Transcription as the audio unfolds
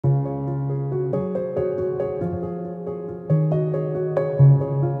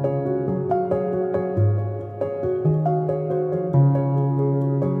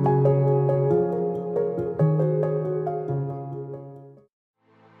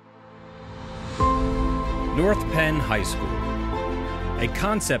North Penn High School, a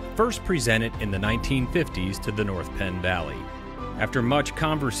concept first presented in the 1950s to the North Penn Valley. After much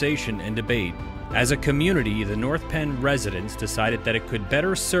conversation and debate, as a community, the North Penn residents decided that it could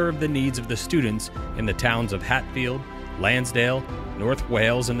better serve the needs of the students in the towns of Hatfield, Lansdale, North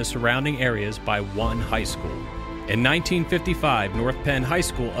Wales, and the surrounding areas by one high school. In 1955, North Penn High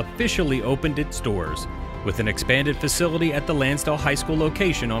School officially opened its doors with an expanded facility at the Lansdale High School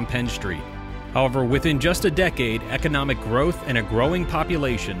location on Penn Street. However, within just a decade, economic growth and a growing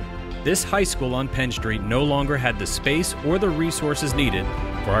population, this high school on Penn Street no longer had the space or the resources needed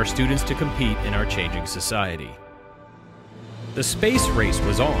for our students to compete in our changing society. The space race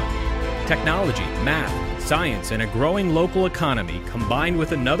was on. Technology, math, science, and a growing local economy combined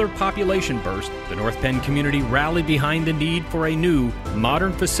with another population burst, the North Penn community rallied behind the need for a new,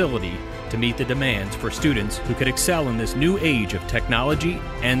 modern facility to meet the demands for students who could excel in this new age of technology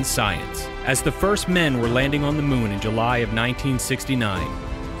and science. As the first men were landing on the moon in July of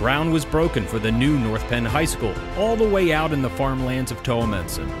 1969, ground was broken for the new North Penn High School, all the way out in the farmlands of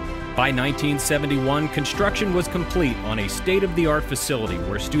Towamencin. By 1971, construction was complete on a state-of-the-art facility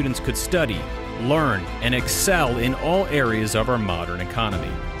where students could study, learn, and excel in all areas of our modern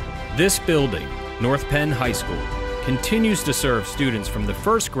economy. This building, North Penn High School, continues to serve students from the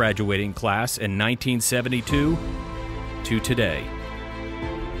first graduating class in 1972 to today.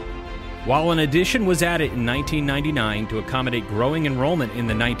 While an addition was added in 1999 to accommodate growing enrollment in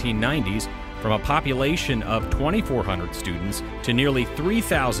the 1990s, from a population of 2,400 students to nearly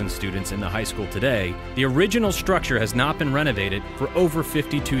 3,000 students in the high school today, the original structure has not been renovated for over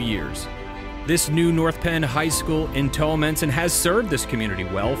 52 years. This new North Penn High School in Towamencin has served this community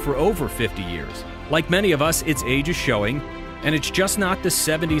well for over 50 years. Like many of us, its age is showing, and it's just not the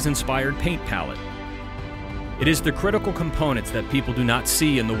 70s-inspired paint palette. It is the critical components that people do not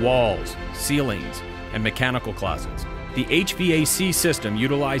see in the walls, ceilings, and mechanical closets. The HVAC system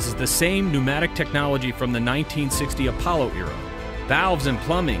utilizes the same pneumatic technology from the 1960 Apollo era. Valves and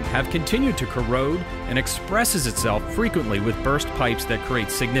plumbing have continued to corrode and expresses itself frequently with burst pipes that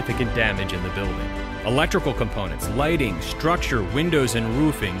create significant damage in the building. Electrical components, lighting, structure, windows, and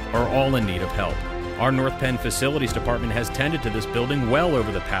roofing are all in need of help. Our North Penn Facilities Department has tended to this building well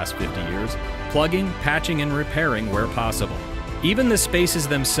over the past 50 years, plugging, patching, and repairing where possible. Even the spaces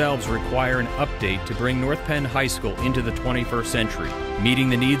themselves require an update to bring North Penn High School into the 21st century,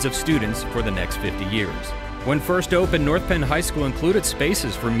 meeting the needs of students for the next 50 years. When first opened, North Penn High School included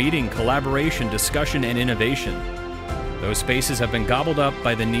spaces for meeting, collaboration, discussion, and innovation. Those spaces have been gobbled up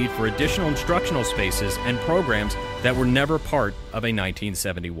by the need for additional instructional spaces and programs that were never part of a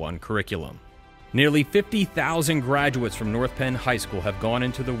 1971 curriculum. Nearly 50,000 graduates from North Penn High School have gone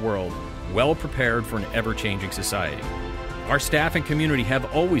into the world well prepared for an ever-changing society. Our staff and community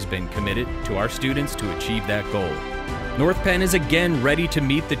have always been committed to our students to achieve that goal. North Penn is again ready to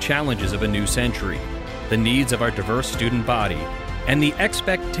meet the challenges of a new century, the needs of our diverse student body, and the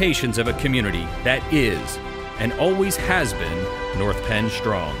expectations of a community that is, and always has been, North Penn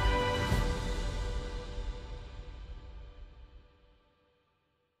strong.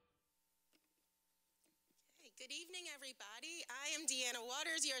 Good evening, everybody. I am Deanna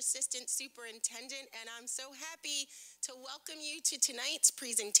Waters, your Assistant Superintendent, and I'm so happy to welcome you to tonight's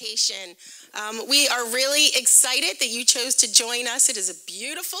presentation. We are really excited that you chose to join us. It is a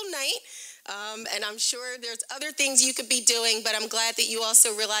beautiful night, and I'm sure there's other things you could be doing, but I'm glad that you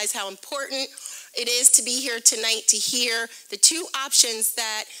also realize how important it is to be here tonight to hear the two options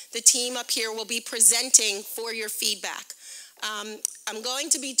that the team up here will be presenting for your feedback. I'm going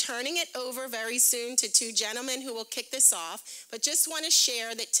to be turning it over very soon to two gentlemen who will kick this off, but just want to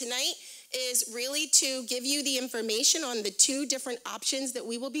share that tonight is really to give you the information on the two different options that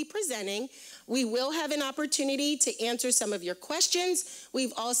we will be presenting. We will have an opportunity to answer some of your questions.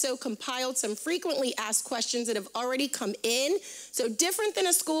 We've also compiled some frequently asked questions that have already come in. So different than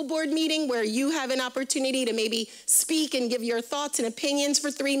a school board meeting where you have an opportunity to maybe speak and give your thoughts and opinions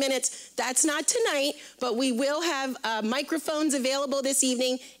for 3 minutes. That's not tonight, but we will have microphones available this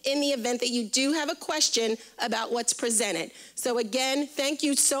evening in the event that you do have a question about what's presented. So again, thank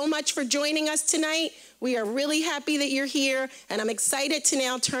you so much for joining us tonight. We are really happy that you're here, and I'm excited to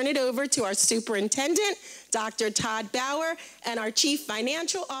now turn it over to our superintendent, Dr. Todd Bauer, and our Chief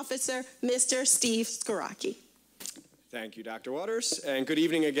Financial Officer, Mr. Steve Skoracki. Thank you, Dr. Waters, and good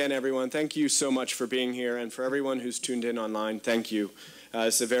evening again, everyone. Thank you so much for being here, and for everyone who's tuned in online, thank you.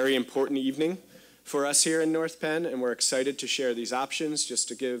 It's a very important evening for us here in North Penn, and we're excited to share these options. Just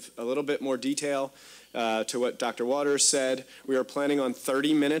to give a little bit more detail to what Dr. Waters said, we are planning on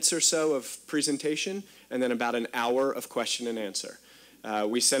 30 minutes or so of presentation and then about an hour of question and answer.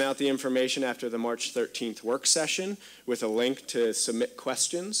 We sent out the information after the March 13th work session with a link to submit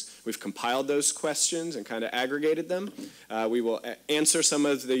questions. We've compiled those questions and kind of aggregated them. We will answer some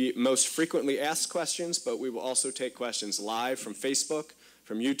of the most frequently asked questions, but we will also take questions live from Facebook,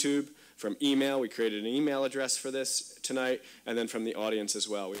 from YouTube, from email. We created an email address for this tonight, and then from the audience as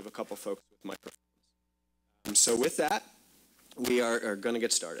well. We have a couple folks with microphones. So with that, we are going to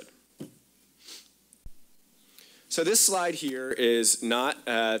get started. So this slide here is not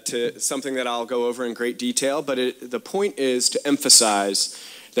to something that I'll go over in great detail, but the point is to emphasize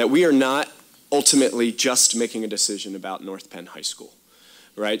that we are not ultimately just making a decision about North Penn High School,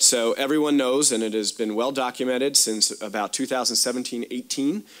 right? So everyone knows, and it has been well documented since about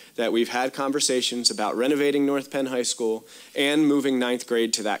 2017-18, that we've had conversations about renovating North Penn High School and moving 9th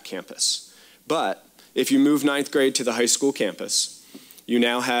grade to that campus. But if you move 9th grade to the high school campus, you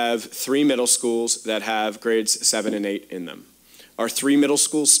now have 3 middle schools that have grades 7 and 8 in them. Are 3 middle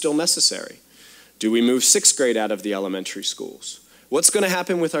schools still necessary? Do we move 6th grade out of the elementary schools? What's going to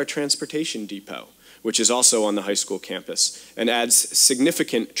happen with our transportation depot, which is also on the high school campus and adds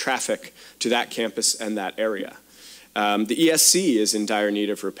significant traffic to that campus and that area? The ESC is in dire need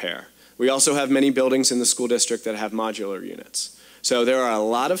of repair. We also have many buildings in the school district that have modular units. So there are a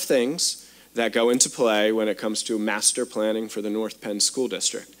lot of things that go into play when it comes to master planning for the North Penn School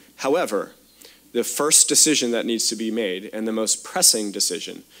District. However, the first decision that needs to be made and the most pressing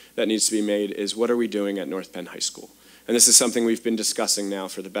decision that needs to be made is what are we doing at North Penn High School? And this is something we've been discussing now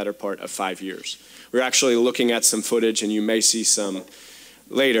for the better part of 5 years. We're actually looking at some footage, and you may see some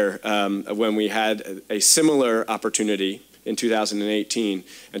later, when we had a similar opportunity in 2018,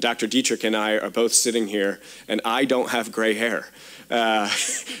 and Dr. Dietrich and I are both sitting here, and I don't have gray hair.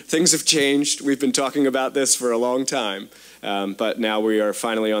 Things have changed. We've been talking about this for a long time, but now we are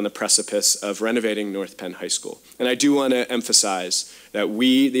finally on the precipice of renovating North Penn High School. And I do want to emphasize that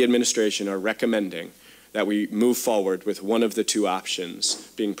we, the administration, are recommending that we move forward with one of the 2 options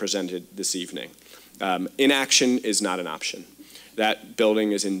being presented this evening. Inaction is not an option. That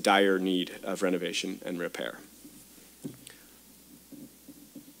building is in dire need of renovation and repair.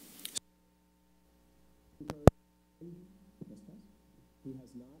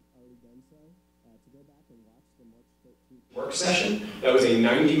 Work session. That was a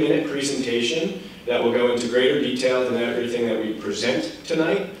 90-minute presentation that will go into greater detail than everything that we present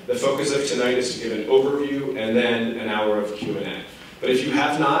tonight. The focus of tonight is to give an overview and then an hour of Q&A. But if you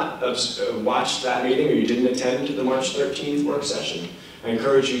have not watched that meeting or you didn't attend the March 13th work session, I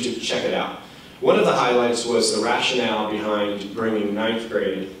encourage you to check it out. One of the highlights was the rationale behind bringing 9th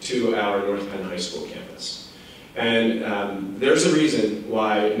grade to our North Penn High School campus. And there's a reason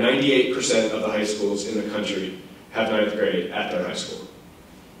why 98% of the high schools in the country have 9th grade at their high school.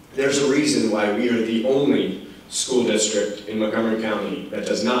 There's a reason why we are the only school district in Montgomery County that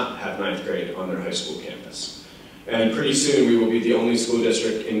does not have 9th grade on their high school campus. And pretty soon we will be the only school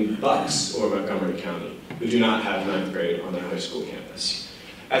district in Bucks or Montgomery County who do not have 9th grade on their high school campus.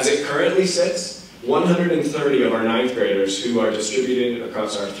 As it currently sits, 130 of our 9th graders who are distributed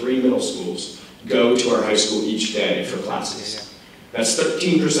across our 3 middle schools go to our high school each day for classes. That's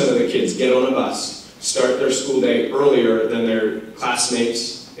 13% of the kids get on a bus, start their school day earlier than their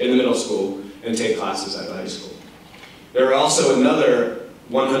classmates in the middle school, and take classes at the high school. There are also another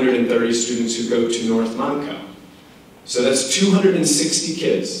 130 students who go to North Monco. So that's 260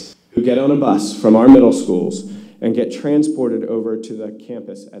 kids who get on a bus from our middle schools and get transported over to the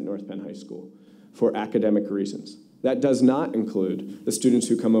campus at North Penn High School for academic reasons. That does not include the students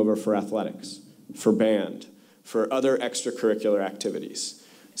who come over for athletics, for band, for other extracurricular activities.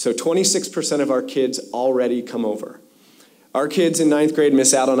 So 26% of our kids already come over. Our kids in 9th grade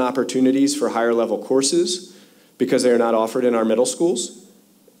miss out on opportunities for higher level courses because they are not offered in our middle schools.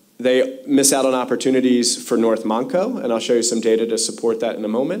 They miss out on opportunities for North Monco, and I'll show you some data to support that in a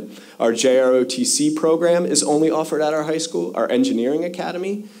moment. Our JROTC program is only offered at our high school. Our engineering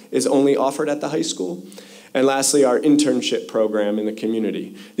academy is only offered at the high school. And lastly, our internship program in the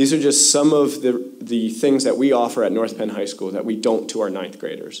community. These are just some of the things that we offer at North Penn High School that we don't to our 9th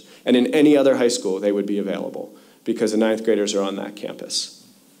graders. And in any other high school, they would be available because the 9th graders are on that campus.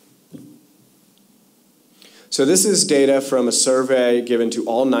 So this is data from a survey given to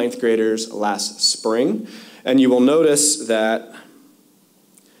all 9th graders last spring. And you will notice that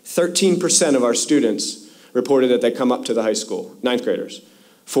 13% of our students reported that they come up to the high school, 9th graders,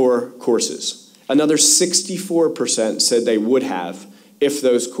 for courses. Another 64% said they would have if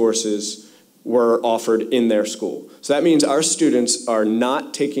those courses were offered in their school. So that means our students are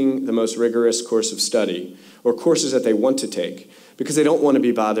not taking the most rigorous course of study or courses that they want to take because they don't want to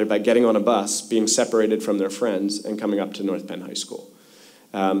be bothered by getting on a bus, being separated from their friends, and coming up to North Penn High School.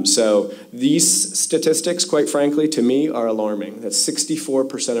 So these statistics, quite frankly, to me are alarming. That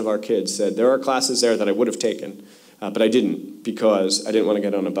 64% of our kids said there are classes there that I would have taken, but I didn't because I didn't want to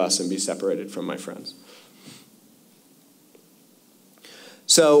get on a bus and be separated from my friends.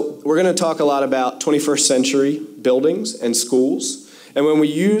 So we're going to talk a lot about 21st century buildings and schools. And when we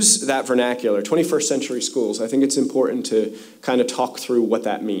use that vernacular, 21st century schools, I think it's important to kind of talk through what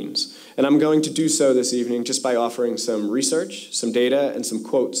that means. And I'm going to do so this evening just by offering some research, some data, and some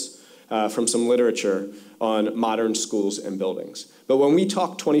quotes from some literature on modern schools and buildings. But when we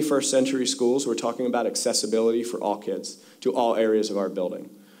talk 21st century schools, we're talking about accessibility for all kids to all areas of our building.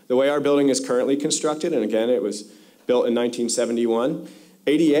 The way our building is currently constructed, and again, it was built in 1971,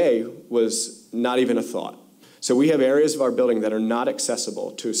 ADA was not even a thought. So we have areas of our building that are not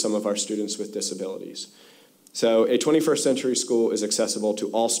accessible to some of our students with disabilities. So a 21st century school is accessible to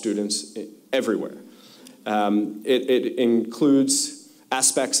all students everywhere. It includes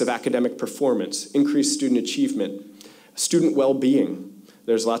aspects of academic performance, increased student achievement, student well-being.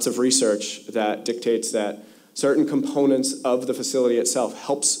 There's lots of research that dictates that certain components of the facility itself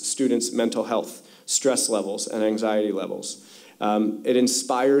helps students' mental health, stress levels, and anxiety levels. It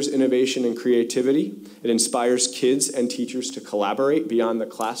inspires innovation and creativity. It inspires kids and teachers to collaborate beyond the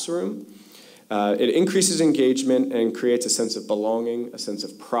classroom. It increases engagement and creates a sense of belonging, a sense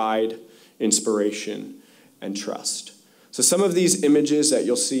of pride, inspiration, and trust. So some of these images that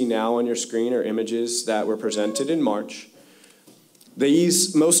you'll see now on your screen are images that were presented in March.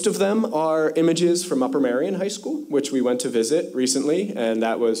 Most of them are images from Upper Merion High School, which we went to visit recently, and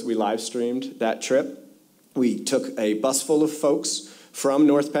we live streamed that trip. We took a bus full of folks from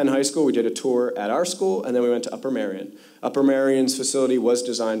North Penn High School. We did a tour at our school, and then we went to Upper Merion. Upper Merion's facility was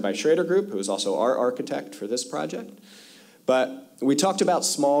designed by Schrader Group, who is also our architect for this project. But we talked about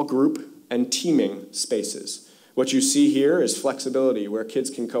small group and teaming spaces. What you see here is flexibility, where kids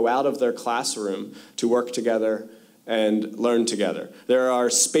can go out of their classroom to work together and learn together. There are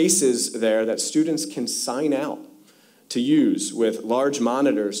spaces there that students can sign out to use with large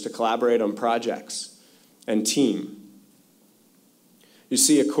monitors to collaborate on projects and team. You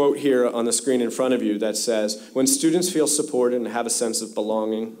see a quote here on the screen in front of you that says, when students feel supported and have a sense of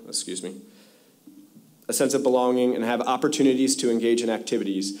belonging, and have opportunities to engage in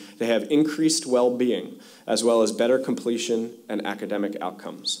activities, they have increased well-being, as well as better completion and academic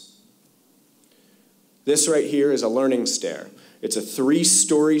outcomes. This right here is a learning stair. It's a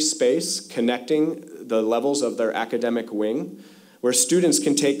 3-story space connecting the levels of their academic wing, where students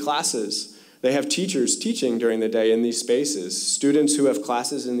can take classes. They have teachers teaching during the day in these spaces. Students who have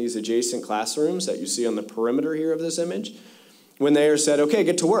classes in these adjacent classrooms that you see on the perimeter here of this image, when they are said, okay,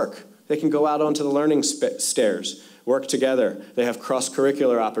 get to work, they can go out onto the learning stairs, work together. They have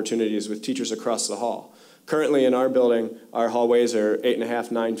cross-curricular opportunities with teachers across the hall. Currently in our building, our hallways are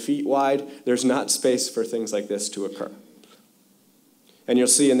 8.5, 9 feet wide. There's not space for things like this to occur. And you'll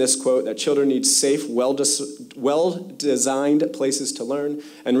see in this quote that children need safe, well-designed places to learn,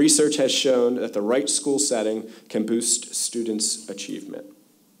 and research has shown that the right school setting can boost students' achievement.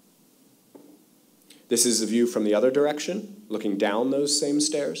 This is a view from the other direction, looking down those same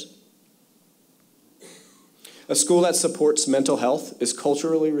stairs. A school that supports mental health is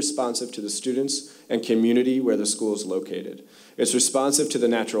culturally responsive to the students and community where the school is located. It's responsive to the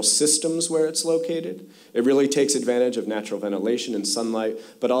natural systems where it's located. It really takes advantage of natural ventilation and sunlight,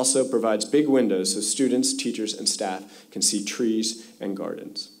 but also provides big windows so students, teachers, and staff can see trees and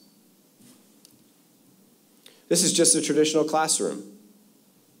gardens. This is just a traditional classroom.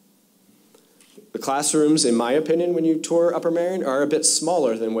 The classrooms, in my opinion, when you tour Upper Merion, are a bit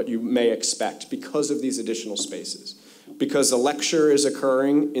smaller than what you may expect because of these additional spaces. Because the lecture is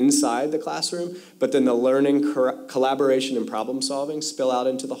occurring inside the classroom, but then the learning, collaboration, and problem solving spill out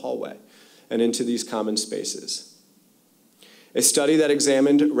into the hallway and into these common spaces. A study that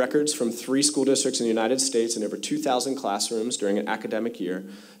examined records from 3 school districts in the United States and over 2,000 classrooms during an academic year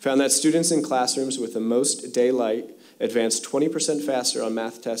found that students in classrooms with the most daylight advanced 20% faster on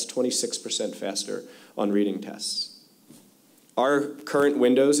math tests, 26% faster on reading tests. Our current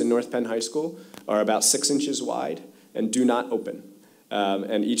windows in North Penn High School are about 6 inches wide and do not open.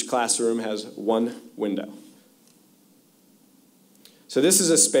 And each classroom has 1 window. So this is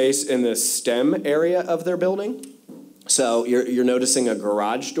a space in the STEM area of their building. So you're noticing a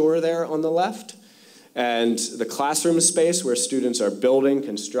garage door there on the left, and the classroom space where students are building,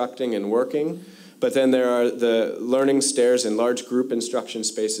 constructing, and working. But then there are the learning stairs and large group instruction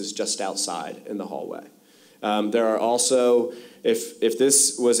spaces just outside in the hallway. There are also, if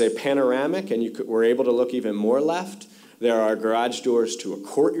this was a panoramic and you were able to look even more left, there are garage doors to a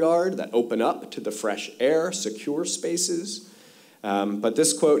courtyard that open up to the fresh air, secure spaces. But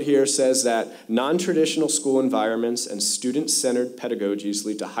this quote here says that non-traditional school environments and student-centered pedagogies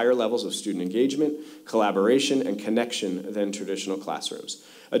lead to higher levels of student engagement, collaboration, and connection than traditional classrooms.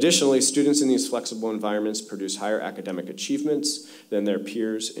 Additionally, students in these flexible environments produce higher academic achievements than their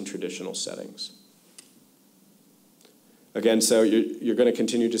peers in traditional settings. Again, so you're going to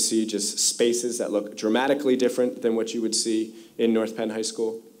continue to see just spaces that look dramatically different than what you would see in North Penn High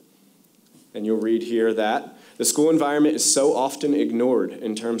School. And you'll read here that the school environment is so often ignored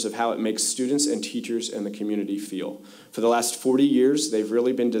in terms of how it makes students and teachers and the community feel. For the last 40 years, they've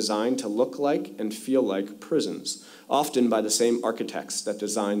really been designed to look like and feel like prisons, often by the same architects that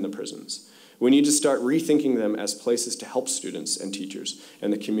designed the prisons. We need to start rethinking them as places to help students and teachers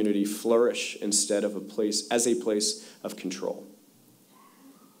and the community flourish instead of a place of control.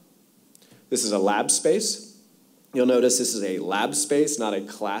 This is a lab space. You'll notice this is a lab space, not a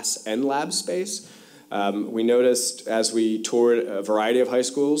class and lab space. We noticed as we toured a variety of high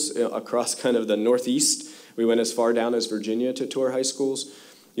schools across kind of the Northeast, we went as far down as Virginia to tour high schools.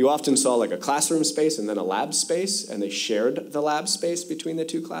 You often saw like a classroom space and then a lab space, and they shared the lab space between the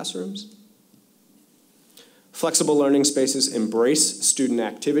two classrooms. Flexible learning spaces embrace student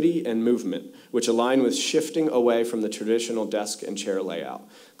activity and movement, which align with shifting away from the traditional desk and chair layout.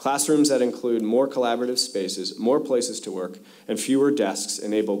 Classrooms that include more collaborative spaces, more places to work, and fewer desks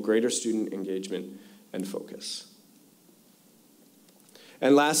enable greater student engagement and focus.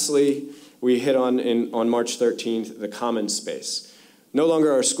 And lastly, we hit on March 13th, the common space. No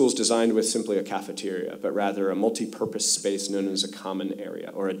longer are schools designed with simply a cafeteria, but rather a multi-purpose space known as a common area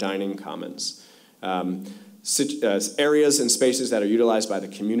or a dining commons. Areas and spaces that are utilized by the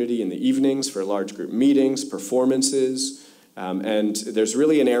community in the evenings for large group meetings, performances, and there's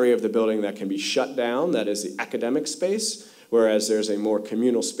really an area of the building that can be shut down, that is the academic space, whereas there's a more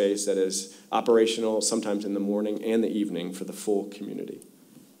communal space that is operational sometimes in the morning and the evening for the full community.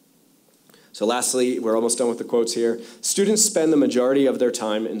 So lastly, we're almost done with the quotes here. Students spend the majority of their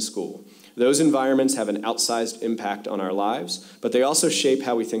time in school. Those environments have an outsized impact on our lives, but they also shape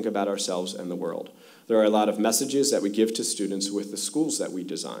how we think about ourselves and the world. There are a lot of messages that we give to students with the schools that we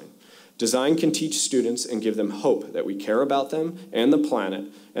design. Design can teach students and give them hope that we care about them and the planet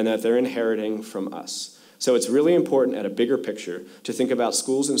and that they're inheriting from us. So it's really important at a bigger picture to think about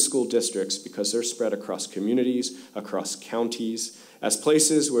schools and school districts because they're spread across communities, across counties, as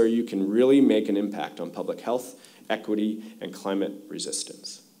places where you can really make an impact on public health, equity, and climate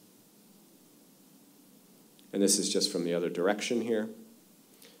resistance. And this is just from the other direction here.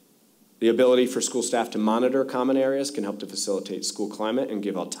 The ability for school staff to monitor common areas can help to facilitate school climate and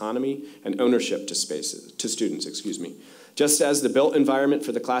give autonomy and ownership to students. Just as the built environment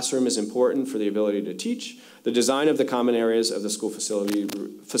for the classroom is important for the ability to teach, the design of the common areas of the school facility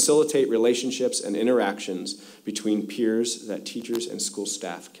facilitate relationships and interactions between peers that teachers and school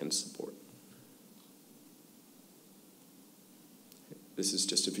staff can support. This is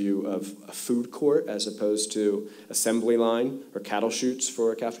just a view of a food court as opposed to assembly line or cattle chutes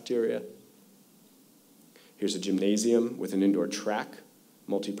for a cafeteria. Here's a gymnasium with an indoor track,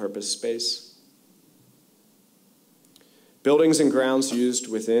 multi-purpose space. Buildings and grounds used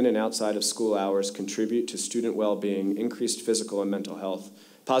within and outside of school hours contribute to student well-being, increased physical and mental health,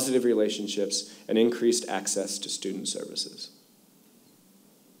 positive relationships, and increased access to student services.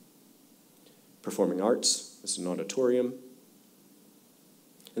 Performing arts, this is an auditorium.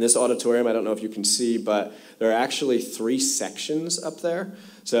 In this auditorium, I don't know if you can see, but there are actually 3 sections up there.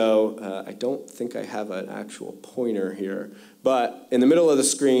 So I don't think I have an actual pointer here. But in the middle of the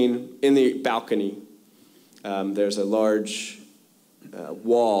screen, in the balcony, there's a large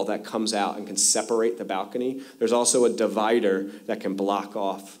wall that comes out and can separate the balcony. There's also a divider that can block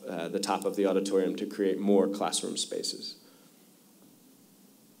off the top of the auditorium to create more classroom spaces.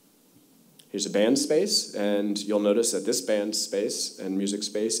 Here's a band space, and you'll notice that this band space and music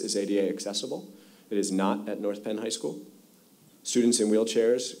space is ADA accessible. It is not at North Penn High School. Students in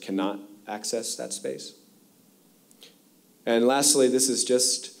wheelchairs cannot access that space. And lastly, this is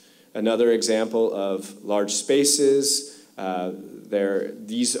just another example of large spaces.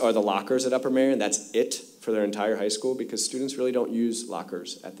 These are the lockers at Upper Marion. That's it for their entire high school because students really don't use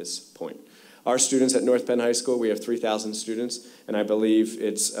lockers at this point. Our students at North Penn High School, we have 3,000 students, and I believe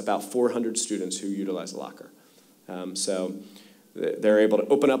it's about 400 students who utilize a locker. So they're able to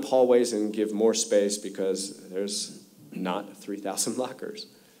open up hallways and give more space because there's not 3,000 lockers.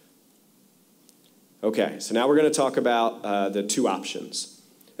 Okay, so now we're going to talk about the 2 options.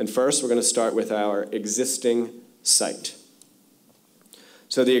 And first, we're going to start with our existing site.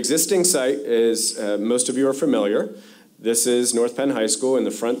 So the existing site is, most of you are familiar. This is North Penn High School. In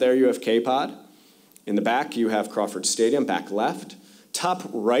the front there, you have K-Pod. In the back, you have Crawford Stadium, back left. Top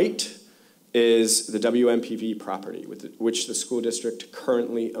right is the WMPV property, which the school district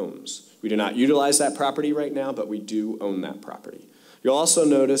currently owns. We do not utilize that property right now, but we do own that property. You'll also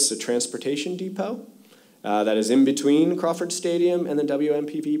notice a transportation depot that is in between Crawford Stadium and the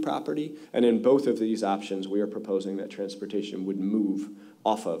WMPV property, and in both of these options, we are proposing that transportation would move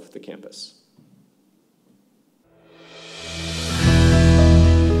off of the campus.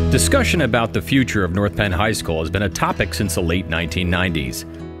 Discussion about the future of North Penn High School has been a topic since the late 1990s.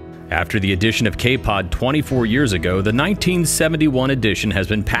 After the addition of K-Pod 24 years ago, the 1971 addition has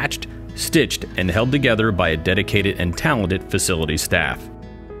been patched, stitched, and held together by a dedicated and talented facility staff.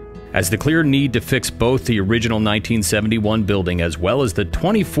 As the clear need to fix both the original 1971 building as well as the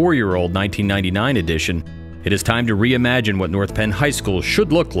 24-year-old 1999 addition, it is time to reimagine what North Penn High School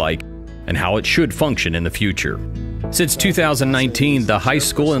should look like and how it should function in the future. Since 2019, the high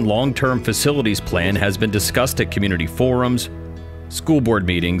school and long-term facilities plan has been discussed at community forums, school board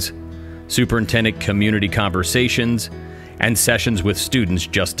meetings, superintendent community conversations, and sessions with students,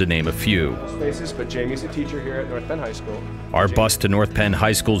 just to name a few. Spaces, but Jamie's a teacher here at North Penn High School. Our bus to North Penn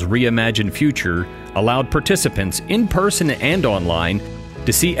High School's reimagined future allowed participants in person and online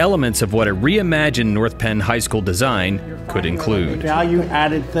to see elements of what a reimagined North Penn High School design could include.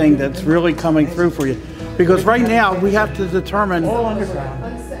 Value-added thing that's really coming through for you. Because right now, we have to determine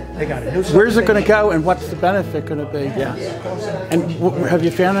where's it going to go and what's the benefit going to be. Yeah. And have you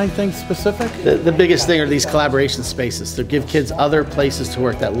found anything specific? The biggest thing are these collaboration spaces to give kids other places to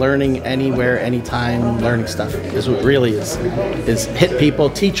work. That learning anywhere, anytime learning stuff is what really is hit people,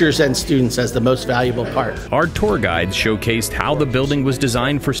 teachers and students as the most valuable part. Our tour guides showcased how the building was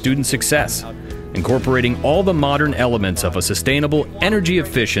designed for student success, incorporating all the modern elements of a sustainable,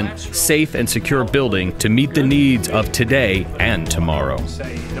 energy-efficient, safe, and secure building to meet the needs of today and tomorrow.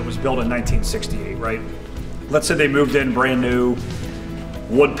 That was built in 1968, right? Let's say they moved in brand new,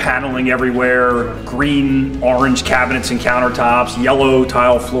 wood paneling everywhere, green, orange cabinets and countertops, yellow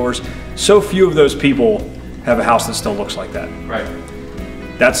tile floors. So few of those people have a house that still looks like that. Right.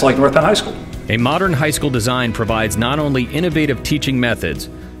 That's like North Penn High School. A modern high school design provides not only innovative teaching methods,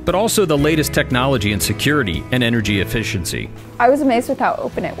 but also the latest technology in security and energy efficiency. I was amazed with how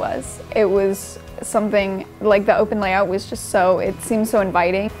open it was. It was something, like the open layout was just so, it seemed so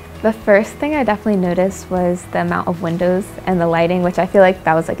inviting. The first thing I definitely noticed was the amount of windows and the lighting, which I feel like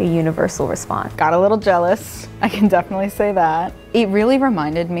that was like a universal response. Got a little jealous, I can definitely say that. It really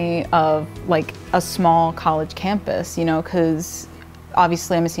reminded me of like a small college campus, you know, because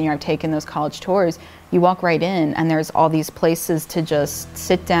obviously I'm a senior, I've taken those college tours. You walk right in and there's all these places to just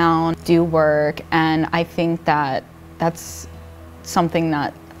sit down, do work, and I think that that's something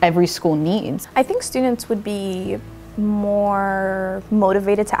that every school needs. I think students would be more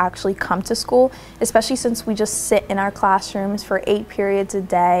motivated to actually come to school, especially since we just sit in our classrooms for 8 periods a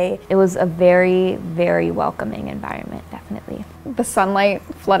day. It was a very, very welcoming environment, definitely. The sunlight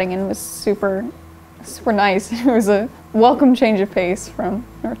flooding in was super nice. It was a welcome change of pace from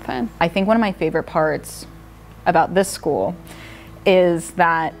North Penn. I think one of my favorite parts about this school is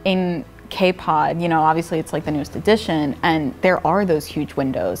that in K-Pod, you know, obviously it's like the newest edition, and there are those huge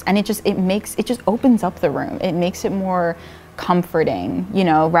windows, and it just opens up the room. It makes it more comforting, you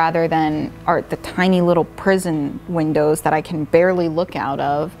know, rather than the tiny little prison windows that I can barely look out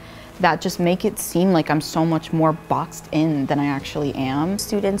of, that just make it seem like I'm so much more boxed in than I actually am.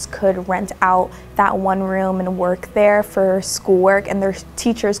 Students could rent out that one room and work there for schoolwork, and their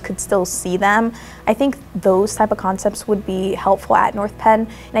teachers could still see them. I think those type of concepts would be helpful at North Penn,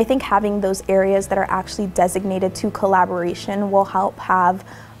 and I think having those areas that are actually designated to collaboration will help have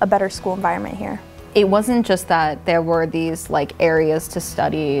a better school environment here. It wasn't just that there were these like areas to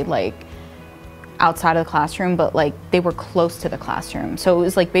study like outside of the classroom, but like they were close to the classroom. So it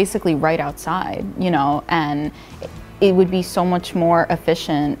was like basically right outside, you know, and it would be so much more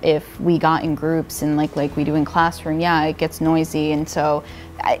efficient if we got in groups and like we do in classroom. Yeah, it gets noisy. And so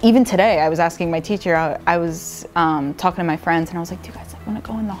even today I was asking my teacher, I was talking to my friends and I was like, do you guys want to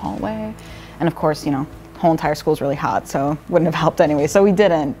go in the hallway? And of course, you know, the whole entire school's really hot, so wouldn't have helped anyway. So we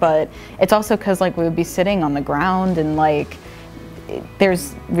didn't, but it's also because like we would be sitting on the ground and like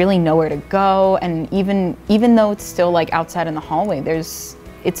there's really nowhere to go, and even though it's still like outside in the hallway, it's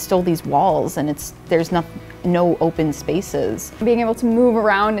still these walls, and there's no open spaces. Being able to move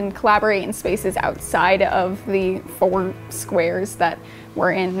around and collaborate in spaces outside of the 4 squares that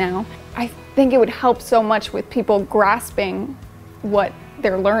we're in now, I think it would help so much with people grasping what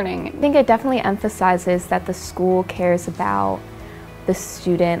they're learning. I think it definitely emphasizes that the school cares about the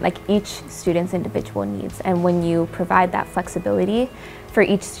student, like each student's individual needs. And when you provide that flexibility for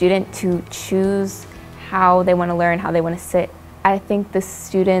each student to choose how they want to learn, how they want to sit. I think the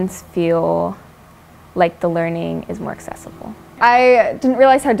students feel like the learning is more accessible. I didn't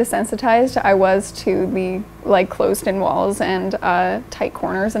realize how desensitized I was to the closed-in walls and tight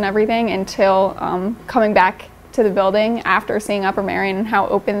corners and everything until coming back to the building after seeing Upper Marion and how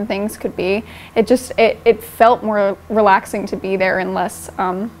open things could be. It felt more relaxing to be there and less,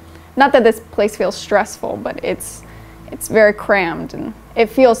 not that this place feels stressful, but it's very crammed and it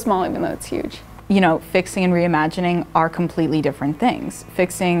feels small even though it's huge. You know, fixing and reimagining are completely different things.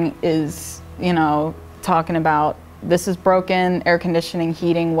 Fixing is, you know, talking about this is broken, air conditioning,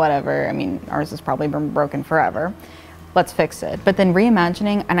 heating, whatever. I mean, ours has probably been broken forever. Let's fix it. But then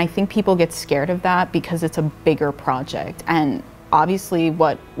reimagining, and I think people get scared of that because it's a bigger project. And obviously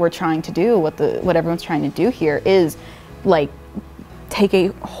what we're trying to do, what everyone's trying to do here is take a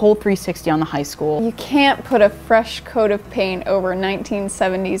whole 360 on the high school. You can't put a fresh coat of paint over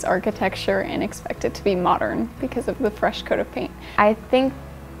 1970s architecture and expect it to be modern because of the fresh coat of paint. I think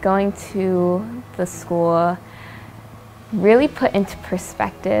going to the school really put into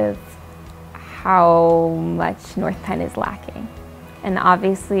perspective how much North Penn is lacking. And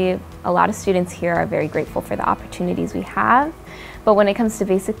obviously, a lot of students here are very grateful for the opportunities we have, but when it comes to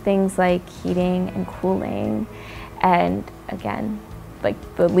basic things like heating and cooling, and again,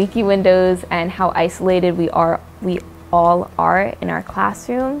 the leaky windows and how isolated we all are in our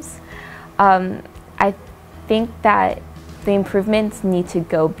classrooms, I think that the improvements need to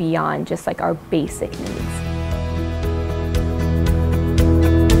go beyond just our basic needs.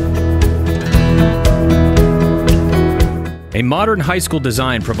 A modern high school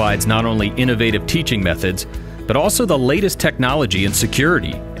design provides not only innovative teaching methods, but also the latest technology in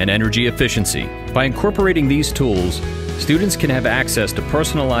security and energy efficiency. By incorporating these tools, students can have access to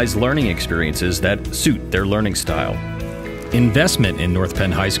personalized learning experiences that suit their learning style. Investment in North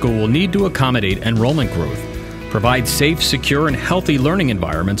Penn High School will need to accommodate enrollment growth, provide safe, secure, and healthy learning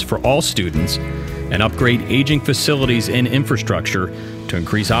environments for all students, and upgrade aging facilities and infrastructure to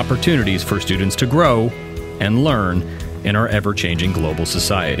increase opportunities for students to grow and learn in our ever-changing global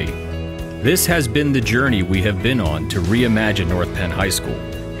society. This has been the journey we have been on to reimagine North Penn High School.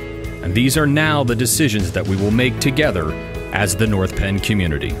 And these are now the decisions that we will make together as the North Penn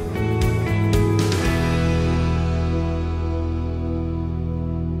community.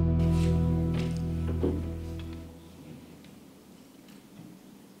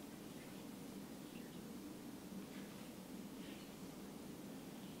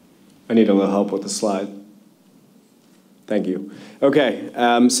 I need a little help with the slide. Thank you. Okay,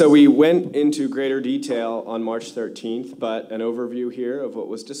 so we went into greater detail on March 13th, but an overview here of what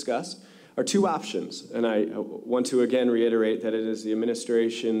was discussed are two options. And I want to again reiterate that it is the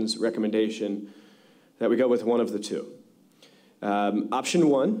administration's recommendation that we go with one of the two. Option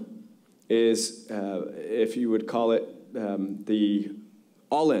one is, if you would call it the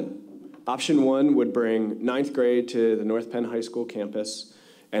all-in. Option one would bring 9th grade to the North Penn High School campus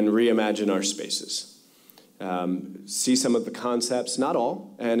and reimagine our spaces. See some of the concepts, not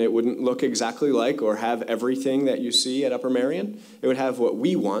all, and it wouldn't look exactly like or have everything that you see at Upper Marion. It would have what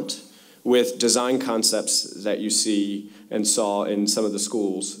we want with design concepts that you see and saw in some of the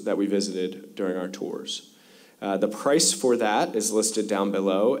schools that we visited during our tours. The price for that is listed down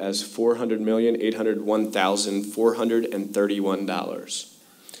below as $400,801,431.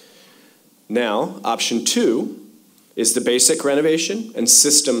 Now, option two is the basic renovation and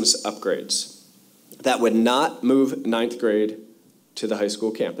systems upgrades. That would not move 9th grade to the high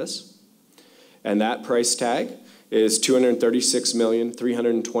school campus. And that price tag is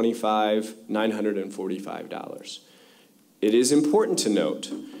 $236,325,945. It is important to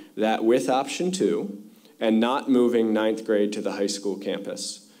note that with option two and not moving 9th grade to the high school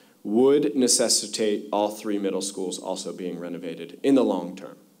campus would necessitate all 3 middle schools also being renovated in the long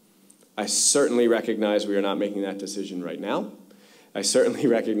term. I certainly recognize we are not making that decision right now. I certainly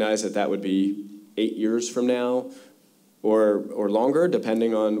recognize that that would be 8 years from now or longer,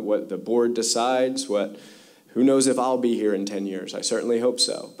 depending on what the board decides. Who knows if I'll be here in 10 years? I certainly hope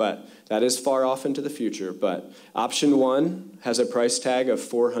so, but that is far off into the future. But option one has a price tag of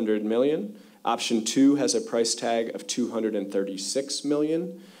 $400 million. Option two has a price tag of $236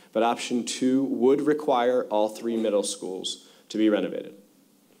 million, but option two would require all 3 middle schools to be renovated.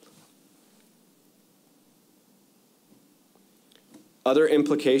 Other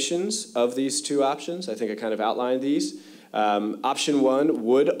implications of these two options, I think I kind of outlined these. Option one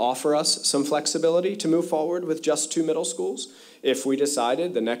would offer us some flexibility to move forward with just 2 middle schools. If we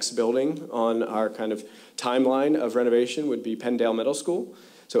decided the next building on our kind of timeline of renovation would be Penndale Middle School.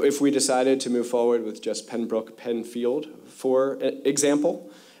 So if we decided to move forward with just Pembroke Penfield, for example,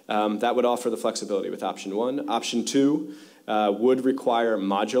 that would offer the flexibility with option 1. Option 2 would require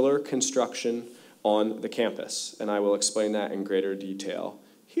modular construction on the campus, and I will explain that in greater detail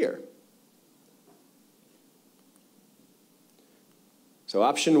here. So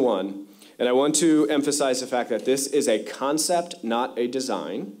option 1, and I want to emphasize the fact that this is a concept, not a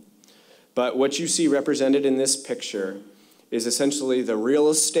design, but what you see represented in this picture is essentially the real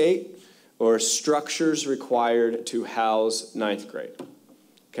estate or structures required to house 9th grade,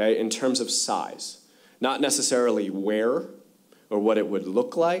 okay, in terms of size. Not necessarily where or what it would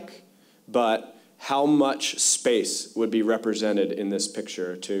look like, but how much space would be represented in this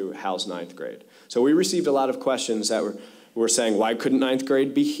picture to house 9th grade. So we received a lot of questions that were saying, why couldn't 9th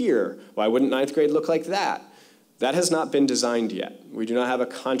grade be here? Why wouldn't 9th grade look like that? That has not been designed yet. We do not have a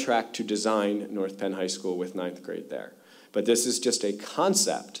contract to design North Penn High School with 9th grade there. But this is just a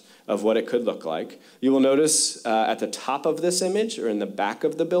concept of what it could look like. You will notice at the top of this image, or in the back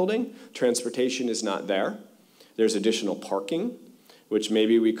of the building, transportation is not there. There's additional parking, which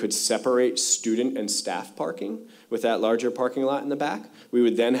maybe we could separate student and staff parking with that larger parking lot in the back. We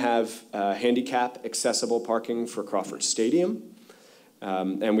would then have handicap accessible parking for Crawford Stadium.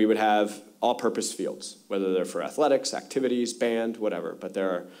 And we would have all-purpose fields, whether they're for athletics, activities, band, whatever. But there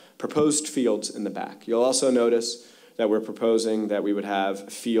are proposed fields in the back. You'll also notice that we're proposing that we would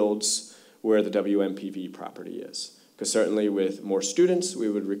have fields where the WMPV property is. Because certainly with more students, we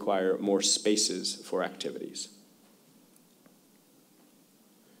would require more spaces for activities.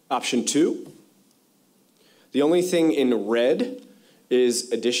 Option 2, the only thing in red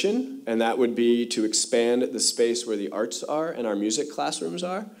is addition, and that would be to expand the space where the arts are and our music classrooms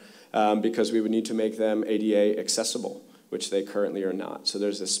are, because we would need to make them ADA accessible, which they currently are not. So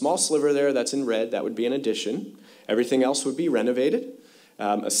there's a small sliver there that's in red, that would be an addition. Everything else would be renovated.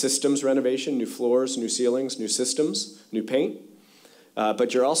 A systems renovation, new floors, new ceilings, new systems, new paint.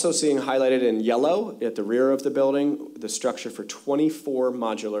 But you're also seeing highlighted in yellow at the rear of the building the structure for 24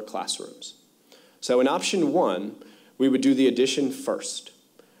 modular classrooms. So in option 1, we would do the addition first.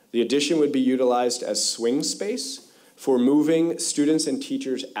 The addition would be utilized as swing space for moving students and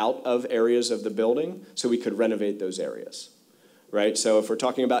teachers out of areas of the building so we could renovate those areas, right? So if we're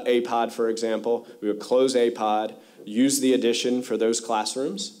talking about A-Pod, for example, we would close A-Pod, use the addition for those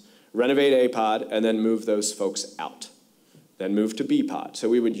classrooms, renovate A-Pod, and then move those folks out. Then move to B-Pod. So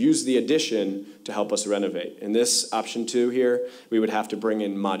we would use the addition to help us renovate. In this option 2 here, we would have to bring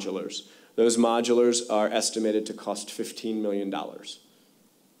in modulars. Those modulars are estimated to cost $15 million.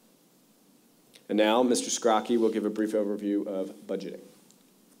 And now, Mr. Scrocky will give a brief overview of budgeting.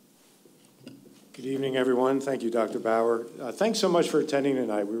 Good evening, everyone. Thank you, Dr. Bauer. Thanks so much for attending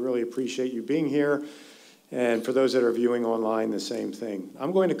tonight. We really appreciate you being here. And for those that are viewing online, the same thing.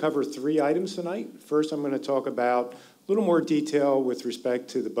 I'm going to cover 3 items tonight. First, I'm going to talk about a little more detail with respect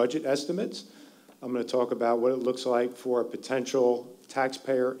to the budget estimates. I'm going to talk about what it looks like for a potential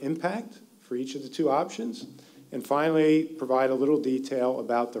taxpayer impact for each of the 2 options. And finally, provide a little detail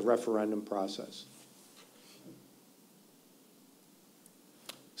about the referendum process.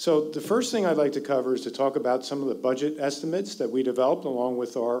 So the first thing I'd like to cover is to talk about some of the budget estimates that we developed along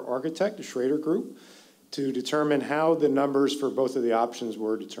with our architect, the Schrader Group, to determine how the numbers for both of the options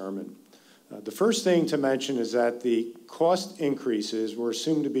were determined. The first thing to mention is that the cost increases were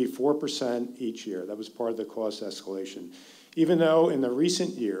assumed to be 4% each year. That was part of the cost escalation. Even though in the recent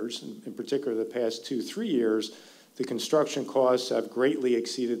years, in particular the past 2-3 years, the construction costs have greatly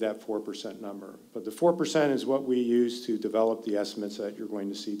exceeded that 4% number. But the 4% is what we use to develop the estimates that you're going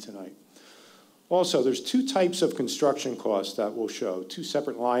to see tonight. Also, there's 2 types of construction costs that we'll show, 2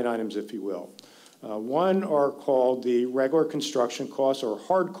 separate line items, if you will. One are called the regular construction costs or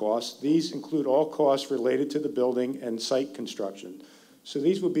hard costs. These include all costs related to the building and site construction. So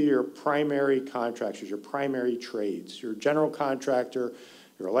these would be your primary contractors, your primary trades, your general contractor,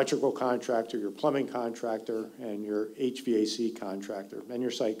 your electrical contractor, your plumbing contractor, and your HVAC contractor, and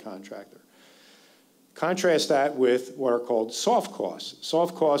your site contractor. Contrast that with what are called soft costs.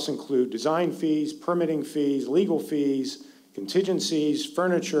 Soft costs include design fees, permitting fees, legal fees, contingencies,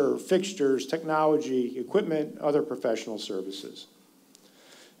 furniture, fixtures, technology, equipment, other professional services.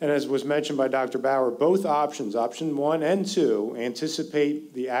 And as was mentioned by Dr. Bauer, both options, option 1 and 2,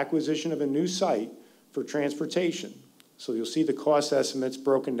 anticipate the acquisition of a new site for transportation. So you'll see the cost estimates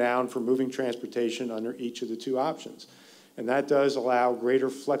broken down for moving transportation under each of the 2 options. And that does allow greater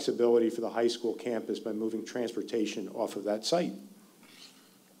flexibility for the high school campus by moving transportation off of that site.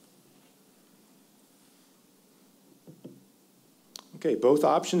 Okay, both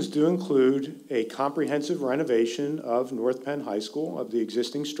options do include a comprehensive renovation of North Penn High School, of the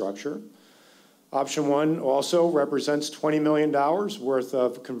existing structure. Option 1 also represents $20 million worth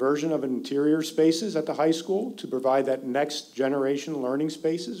of conversion of interior spaces at the high school to provide that next generation learning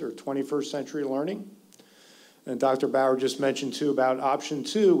spaces, or 21st century learning. And Dr. Bauer just mentioned too about Option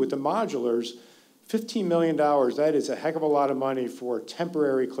 2 with the modulars, $15 million, that is a heck of a lot of money for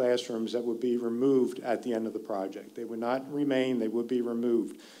temporary classrooms that would be removed at the end of the project. They would not remain, they would be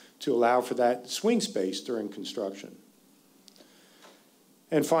removed to allow for that swing space during construction.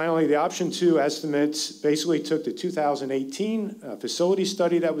 And finally, the Option 2 estimates basically took the 2018 facility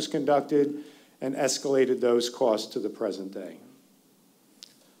study that was conducted and escalated those costs to the present day.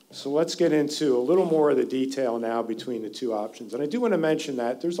 So let's get into a little more of the detail now between the two options. And I do want to mention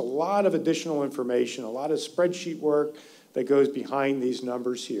that there's a lot of additional information, a lot of spreadsheet work that goes behind these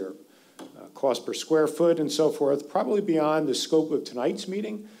numbers here. Cost per square foot and so forth, probably beyond the scope of tonight's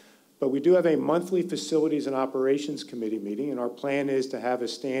meeting. But we do have a monthly Facilities and Operations Committee meeting, and our plan is to have a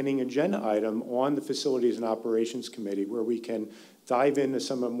standing agenda item on the Facilities and Operations Committee where we can dive into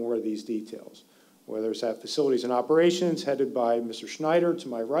some more of these details. Whether it's at Facilities and Operations, headed by Mr. Schneider to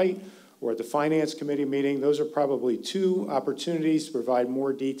my right, or at the Finance Committee meeting, those are probably two opportunities to provide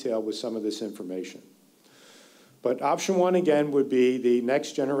more detail with some of this information. But Option 1, again, would be the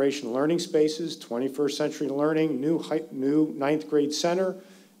next generation learning spaces, 21st century learning, new 9th grade center,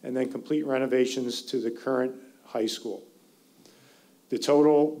 and then complete renovations to the current high school. The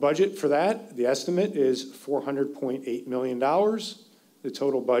total budget for that, the estimate is $400.8 million. The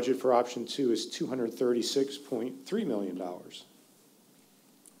total budget for Option 2 is $236.3 million.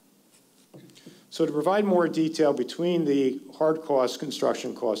 So to provide more detail between the hard costs,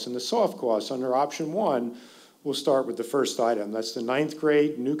 construction costs, and the soft costs under Option 1, we'll start with the first item. That's the 9th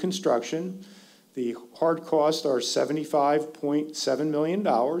grade new construction. The hard costs are $75.7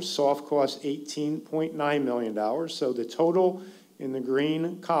 million, soft costs $18.9 million. So the total in the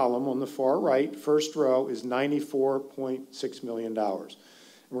green column on the far right, first row, is $94.6 million. And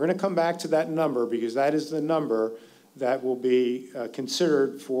we're going to come back to that number because that is the number that will be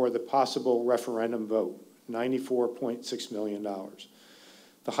considered for the possible referendum vote, $94.6 million.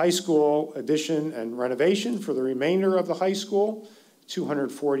 The high school addition and renovation for the remainder of the high school,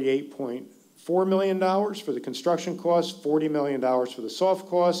 $248.4 million for the construction costs, $40 million for the soft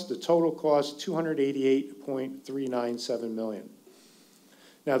costs. The total cost, $288.397 million.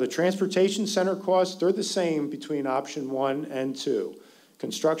 Now the transportation center costs, they're the same between Option 1 and 2.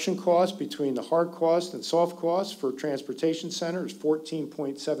 Construction costs between the hard cost and soft costs for transportation center is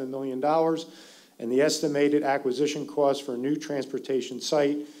 $14.7 million, and the estimated acquisition cost for a new transportation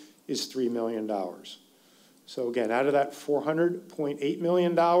site is $3 million. So again, out of that $400.8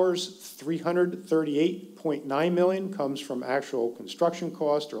 million, $338.9 million comes from actual construction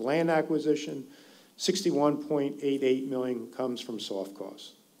cost or land acquisition. $61.88 million comes from soft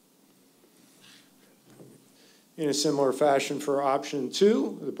costs. In a similar fashion for Option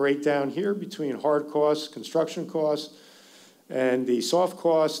 2, the breakdown here between hard costs, construction costs, and the soft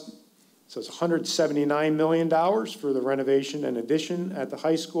costs. So it's $179 million for the renovation and addition at the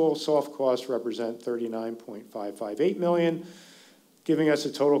high school. Soft costs represent $39.558 million, giving us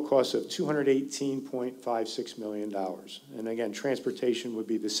a total cost of $218.56 million. And again, transportation would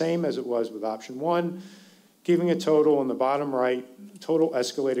be the same as it was with Option 1, giving a total on the bottom right, total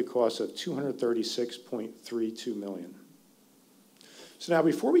escalated cost of $236.32 million. So now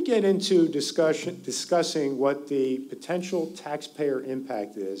before we get into discussing what the potential taxpayer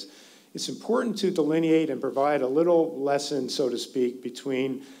impact is, it's important to delineate and provide a little lesson, so to speak,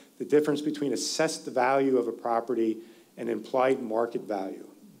 between the difference between assessed value of a property and implied market value.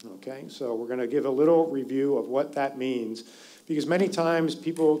 Okay, so we're going to give a little review of what that means, because many times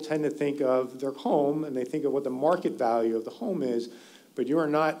people tend to think of their home and they think of what the market value of the home is, but you are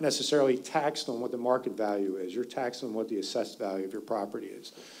not necessarily taxed on what the market value is. You're taxed on what the assessed value of your property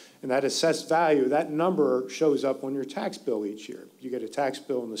is. And that assessed value, that number shows up on your tax bill each year. You get a tax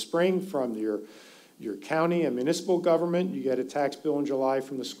bill in the spring from your county and municipal government. You get a tax bill in July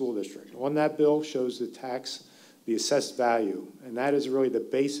from the school district. On that bill shows the assessed value, and that is really the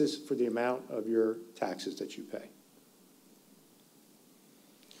basis for the amount of your taxes that you pay.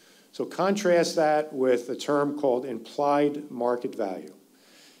 So contrast that with a term called implied market value.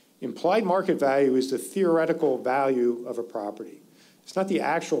 Implied market value is the theoretical value of a property. It's not the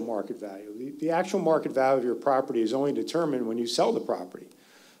actual market value. The actual market value of your property is only determined when you sell the property.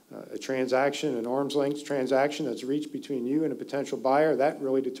 A transaction, an arm's length transaction that's reached between you and a potential buyer, that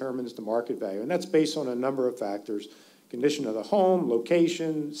really determines the market value. And that's based on a number of factors: condition of the home,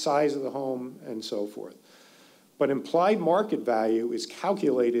 location, size of the home, and so forth. But implied market value is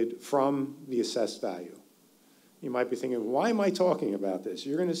calculated from the assessed value. You might be thinking, why am I talking about this?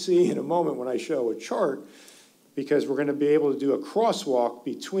 You're going to see in a moment when I show a chart, because we're going to be able to do a crosswalk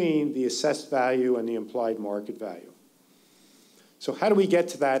between the assessed value and the implied market value. So how do we get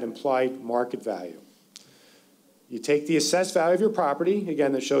to that implied market value? You take the assessed value of your property,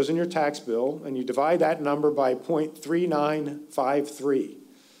 again, that shows in your tax bill, and you divide that number by 0.3953.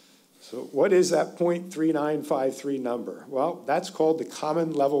 So what is that 0.3953 number? Well, that's called the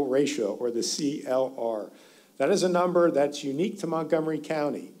common level ratio, or the CLR. That is a number that's unique to Montgomery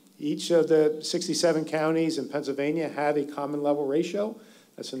County. Each of the 67 counties in Pennsylvania have a common level ratio.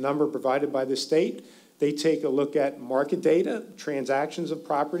 That's a number provided by the state. They take a look at market data, transactions of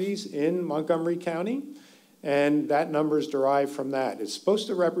properties in Montgomery County, and that number is derived from that. It's supposed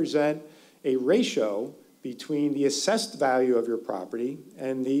to represent a ratio between the assessed value of your property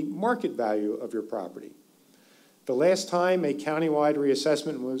and the market value of your property. The last time a countywide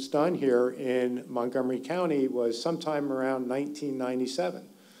reassessment was done here in Montgomery County was sometime around 1997.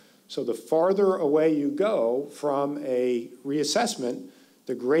 So the farther away you go from a reassessment,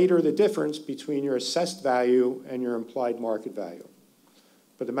 the greater the difference between your assessed value and your implied market value.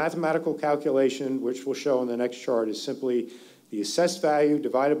 But the mathematical calculation, which we'll show in the next chart, is simply the assessed value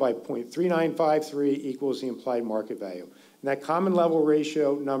divided by 0.3953 equals the implied market value. And that common level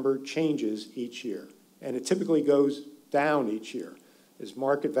ratio number changes each year. And it typically goes down each year. As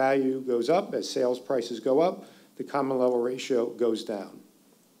market value goes up, as sales prices go up, the common level ratio goes down.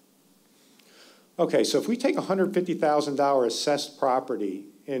 Okay, so if we take a $150,000 assessed property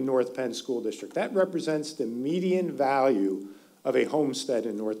in North Penn School District, that represents the median value of a homestead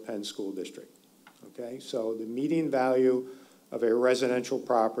in North Penn School District. Okay, so the median value of a residential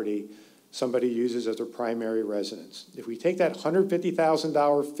property somebody uses as their primary residence. If we take that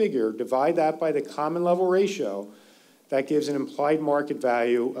 $150,000 figure, divide that by the common level ratio, that gives an implied market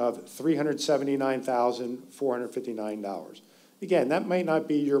value of $379,459. Again, that might not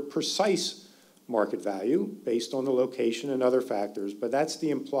be your precise market value based on the location and other factors, but that's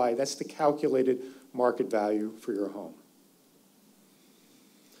the implied, that's the calculated market value for your home.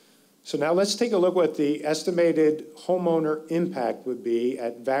 So now let's take a look what the estimated homeowner impact would be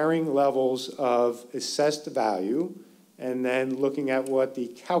at varying levels of assessed value, and then looking at what the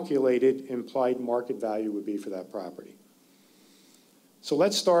calculated implied market value would be for that property. So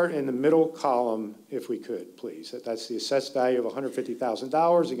let's start in the middle column, if we could, please. That's the assessed value of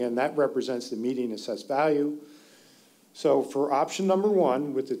 $150,000. Again, that represents the median assessed value. So for option number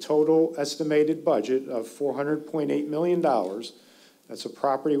one, with the total estimated budget of $400.8 million, that's a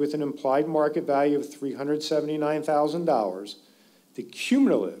property with an implied market value of $379,000. The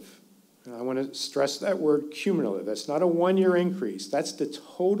cumulative, and I want to stress that word cumulative, that's not a one-year increase. That's the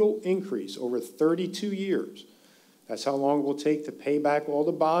total increase over 32 years. That's how long it will take to pay back all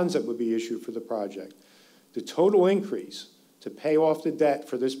the bonds that would be issued for the project. The total increase to pay off the debt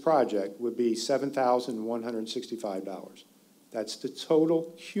for this project would be $7,165. That's the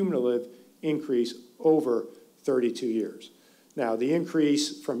total cumulative increase over 32 years. Now, the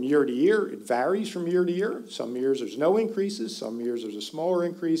increase from year to year, it varies from year to year. Some years there's no increases, some years there's a smaller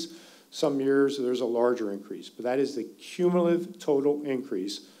increase, some years there's a larger increase. But that is the cumulative total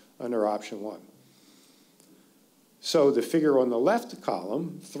increase under option one. So the figure on the left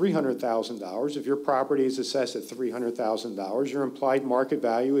column, $300,000, if your property is assessed at $300,000, your implied market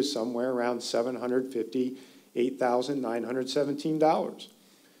value is somewhere around $758,917.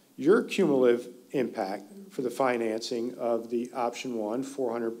 Your cumulative impact for the financing of the option one,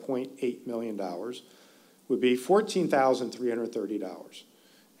 $400.8 million, would be $14,330.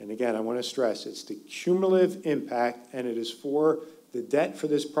 And again, I want to stress, it's the cumulative impact, and it is for the debt for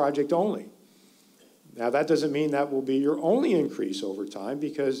this project only. Now, that doesn't mean that will be your only increase over time,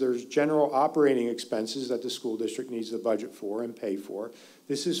 because there's general operating expenses that the school district needs the budget for and pay for.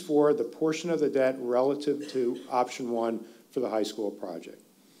 This is for the portion of the debt relative to option one for the high school project.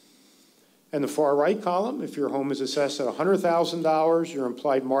 And the far right column, if your home is assessed at $100,000, your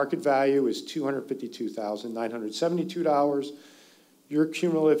implied market value is $252,972. Your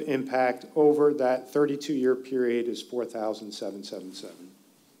cumulative impact over that 32-year period is $4,777.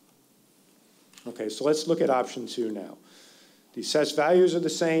 Okay, so let's look at option two now. The assessed values are the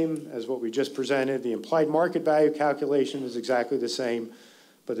same as what we just presented. The implied market value calculation is exactly the same,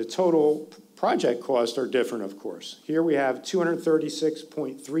 but the total project costs are different, of course. Here we have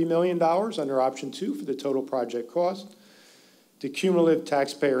 $236.3 million under option two for the total project cost. The cumulative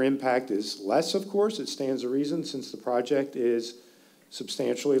taxpayer impact is less, of course. It stands to reason since the project is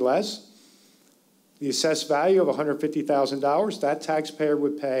substantially less. The assessed value of $150,000, that taxpayer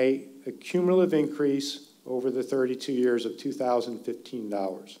would pay a cumulative increase over the 32 years of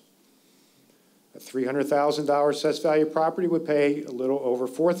 $2,015. A $300,000 assessed value property would pay a little over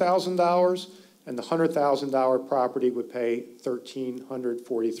 $4,000, and the $100,000 property would pay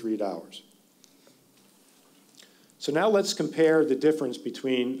 $1,343. So now let's compare the difference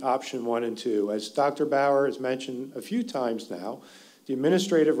between option 1 and 2. As Dr. Bauer has mentioned a few times now, the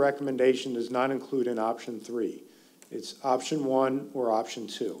administrative recommendation does not include an option 3. It's option 1 or option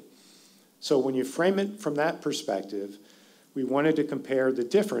 2. So when you frame it from that perspective, we wanted to compare the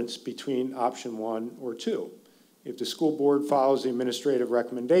difference between option 1 or 2. If the school board follows the administrative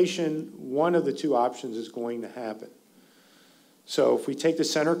recommendation, one of the two options is going to happen. So if we take the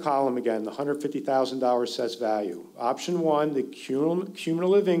center column again, the $150,000 assessed value, option 1, the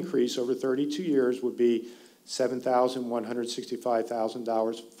cumulative increase over 32 years would be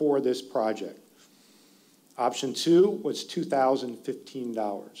 $7,165,000 for this project. Option 2 was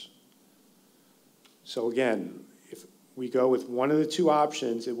 $2,015. So again, if we go with one of the two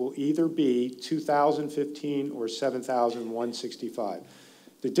options, it will either be $2,015 or $7,165.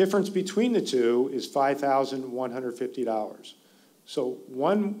 The difference between the two is $5,150. So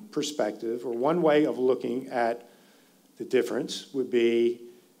one perspective, or one way of looking at the difference would be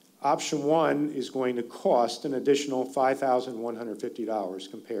option 1 is going to cost an additional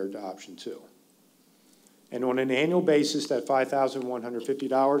 $5,150 compared to option 2. And on an annual basis, that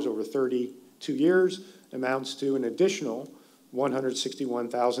 $5,150 over 32 years amounts to an additional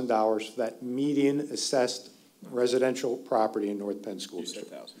 $161,000 for that median assessed residential property in North Penn School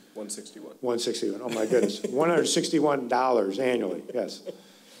District. 161. 161. Oh my goodness. $161 annually. Yes.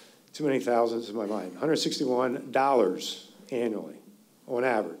 Too many thousands in my mind. $161 annually on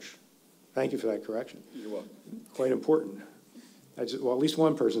average. Thank you for that correction. You're welcome. Quite important. Well, at least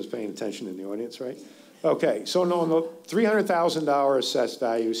one person's paying attention in the audience, right? Okay, so on the $300,000 assessed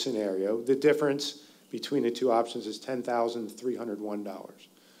value scenario, the difference between the two options is $10,301.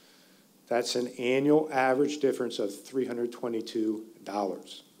 That's an annual average difference of $322.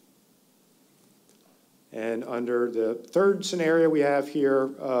 And under the third scenario we have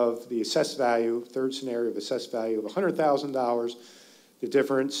here of the assessed value, third scenario of assessed value of $100,000, the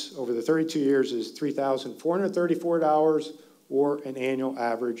difference over the 32 years is $3,434 or an annual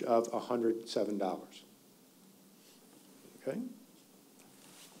average of $107. Okay?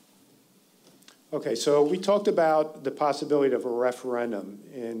 Okay, so we talked about the possibility of a referendum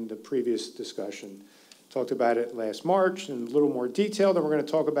in the previous discussion. Talked about it last March in a little more detail than we're going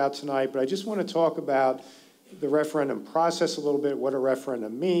to talk about tonight, but I just want to talk about the referendum process a little bit, what a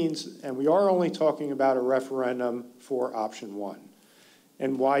referendum means, and we are only talking about a referendum for option 1.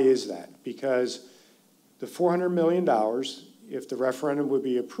 And why is that? Because the $400 million, if the referendum would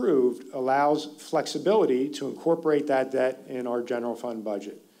be approved, allows flexibility to incorporate that debt in our general fund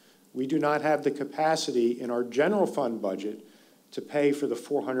budget. We do not have the capacity in our general fund budget to pay for the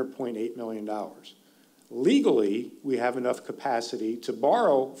 $400.8 million. Legally, we have enough capacity to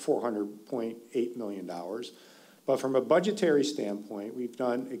borrow $400.8 million, but from a budgetary standpoint, we've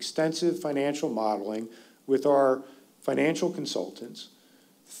done extensive financial modeling with our financial consultants,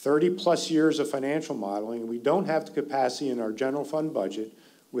 30-plus years of financial modeling, and we don't have the capacity in our general fund budget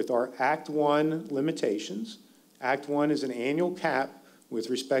with our Act 1 limitations. Act 1 is an annual cap with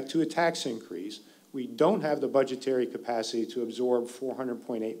respect to a tax increase. We don't have the budgetary capacity to absorb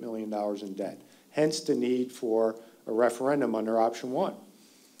 $400.8 million in debt. Hence the need for a referendum under option 1.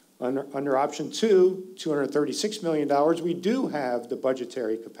 Under option 2, $236 million, we do have the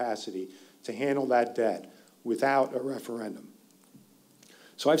budgetary capacity to handle that debt without a referendum.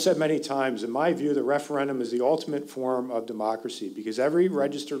 So I've said many times, in my view, the referendum is the ultimate form of democracy because every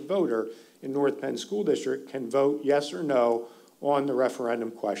registered voter in North Penn School District can vote yes or no on the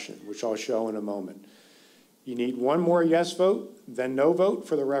referendum question, which I'll show in a moment. You need one more yes vote, then no vote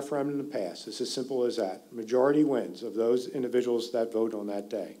for the referendum to pass. It's as simple as that. Majority wins of those individuals that vote on that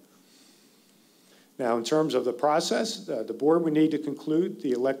day. Now, in terms of the process, the board would need to conclude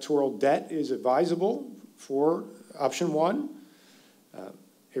the electoral debt is advisable for option 1.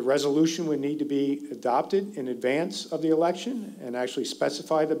 A resolution would need to be adopted in advance of the election and actually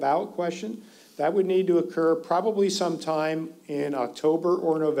specify the ballot question. That would need to occur probably sometime in October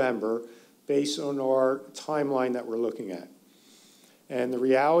or November based on our timeline that we're looking at. And the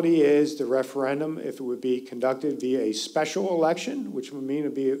reality is the referendum, if it would be conducted via a special election, which would mean it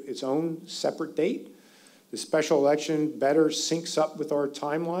would be its own separate date, the special election better syncs up with our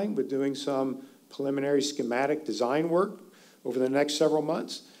timeline with doing some preliminary schematic design work over the next several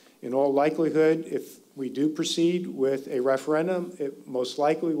months. In all likelihood, if we do proceed with a referendum, it most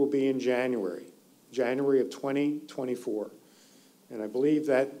likely will be in January of 2024. And I believe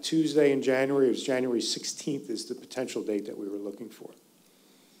that Tuesday in January, it was January 16th, is the potential date that we were looking for.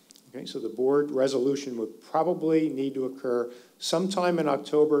 Okay? Okay, so the board resolution would probably need to occur sometime in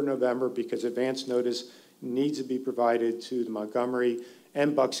October or November because advance notice needs to be provided to the Montgomery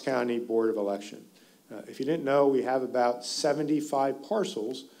and Bucks County Board of Election. If you didn't know, we have about 75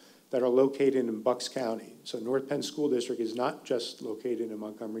 parcels that are located in Bucks County. So North Penn School District is not just located in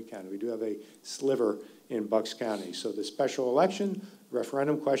Montgomery County. We do have a sliver in Bucks County. So the special election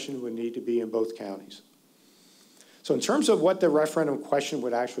referendum question would need to be in both counties. So in terms of what the referendum question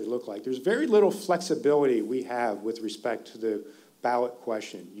would actually look like, there's very little flexibility we have with respect to the ballot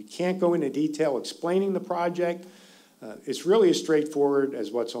question. You can't go into detail explaining the project. It's really as straightforward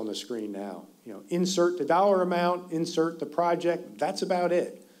as what's on the screen now. You know, insert the dollar amount, insert the project, that's about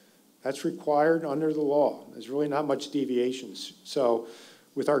it. That's required under the law. There's really not much deviations. So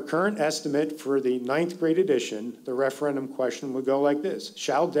with our current estimate for the 9th grade edition, the referendum question would go like this.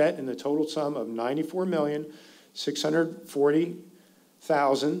 Shall debt in the total sum of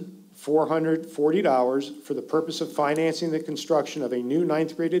 $94,640,440 for the purpose of financing the construction of a new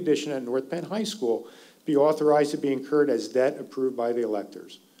 9th grade edition at North Penn High School be authorized to be incurred as debt approved by the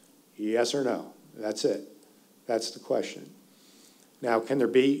electors? Yes or no? That's it. That's the question. Now, can there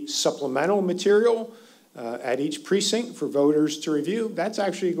be supplemental material at each precinct for voters to review? That's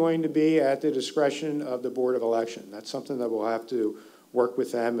actually going to be at the discretion of the Board of Election. That's something that we'll have to work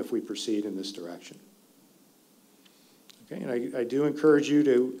with them if we proceed in this direction. Okay, and I do encourage you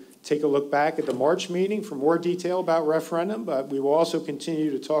to take a look back at the March meeting for more detail about referendum, but we will also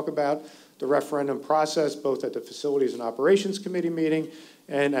continue to talk about the referendum process both at the Facilities and Operations Committee meeting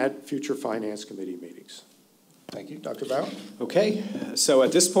and at future Finance Committee meetings. Thank you. Dr. Bauer? Okay, so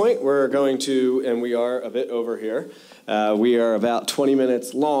at this point we're going to, and we are a bit over here, we are about 20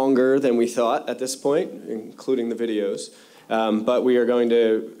 minutes longer than we thought at this point, including the videos, but we are going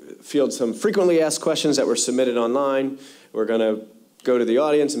to field some frequently asked questions that were submitted online. We're going to go to the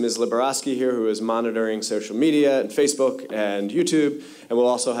audience, and Ms. Liberaski here, who is monitoring social media and Facebook and YouTube, and we'll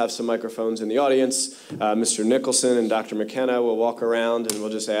also have some microphones in the audience. Mr. Nicholson and Dr. McKenna will walk around, and we'll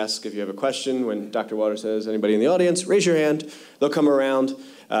just ask if you have a question. When Dr. Waters says, anybody in the audience, raise your hand. They'll come around.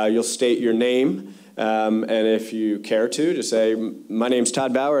 You'll state your name, and if you care to, just say, my name's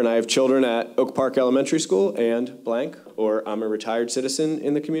Todd Bauer, and I have children at Oak Park Elementary School and blank, or I'm a retired citizen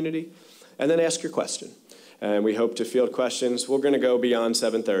in the community, and then ask your question. And we hope to field questions. We're going to go beyond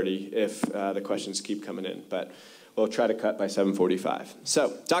 7:30 if the questions keep coming in, but we'll try to cut by 7:45.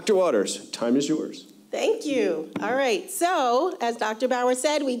 So, Dr. Waters, time is yours. Thank you. All right, so as Dr. Bauer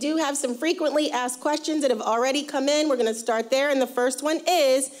said, we do have some frequently asked questions that have already come in. We're going to start there, and the first one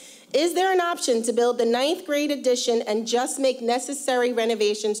is there an option to build the 9th grade edition and just make necessary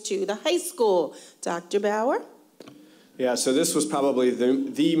renovations to the high school? Dr. Bauer? Yeah, so this was probably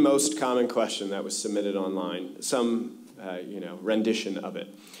the most common question that was submitted online, some rendition of it.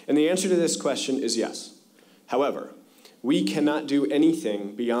 And the answer to this question is yes. However, we cannot do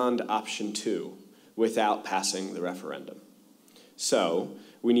anything beyond option 2 without passing the referendum. So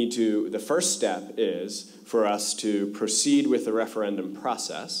we need to, the first step is for us to proceed with the referendum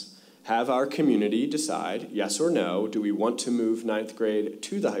process, have our community decide yes or no, do we want to move 9th grade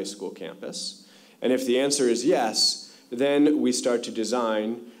to the high school campus? And if the answer is yes, then we start to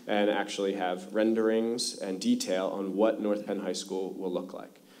design and actually have renderings and detail on what North Penn High School will look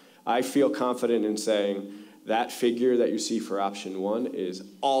like. I feel confident in saying that figure that you see for option 1 is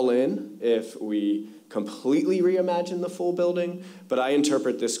all in if we completely reimagine the full building, but I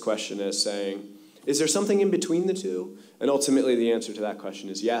interpret this question as saying, is there something in between the two? And ultimately the answer to that question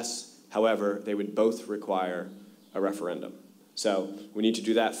is yes. However, they would both require a referendum. So we need to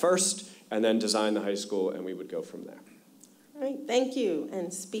do that first and then design the high school, and we would go from there. All right, thank you.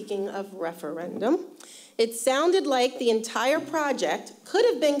 And speaking of referendum, it sounded like the entire project could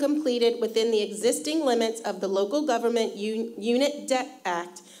have been completed within the existing limits of the Local Government Unit Debt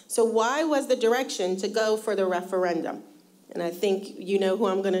Act. So why was the direction to go for the referendum? And I think you know who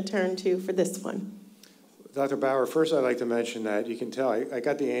I'm going to turn to for this one. Dr. Bauer, first I'd like to mention that you can tell, I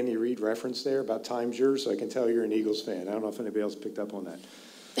got the Andy Reid reference there about Times Yours, so I can tell you're an Eagles fan. I don't know if anybody else picked up on that.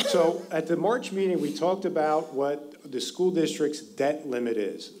 So at the March meeting, we talked about what the school district's debt limit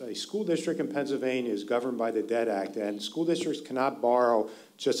is. A school district in Pennsylvania is governed by the Debt Act, and school districts cannot borrow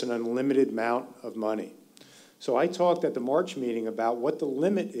just an unlimited amount of money. So I talked at the March meeting about what the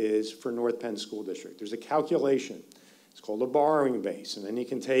limit is for North Penn School District. There's a calculation. It's called a borrowing base, and then you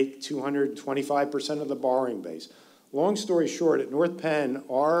can take 225% of the borrowing base. Long story short, at North Penn,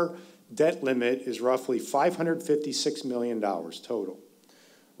 our debt limit is roughly $556 million total.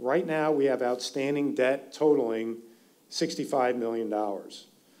 Right now, we have outstanding debt totaling $65 million.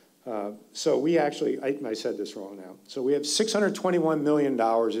 So we actually, I said this wrong now. So we have $621 million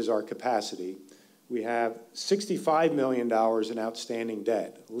is our capacity. We have $65 million in outstanding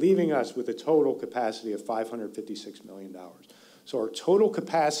debt, leaving us with a total capacity of $556 million. So our total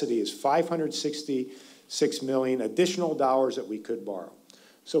capacity is $566 million additional dollars that we could borrow.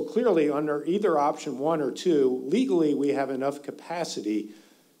 So clearly, under either option 1 or 2, legally we have enough capacity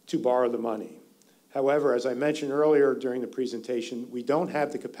to borrow the money. However, as I mentioned earlier during the presentation, we don't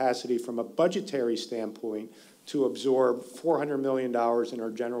have the capacity from a budgetary standpoint to absorb $400 million in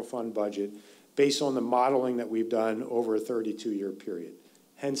our general fund budget based on the modeling that we've done over a 32-year period,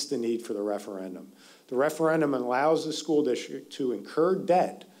 hence the need for the referendum. The referendum allows the school district to incur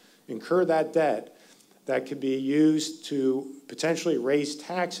that debt that could be used to potentially raise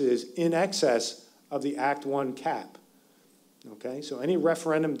taxes in excess of the Act 1 cap. Okay, so any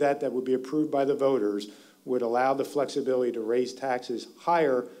referendum debt that would be approved by the voters would allow the flexibility to raise taxes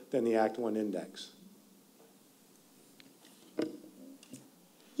higher than the Act 1 index.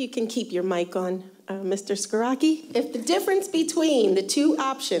 You can keep your mic on, Mr. Skaraki. If the difference between the two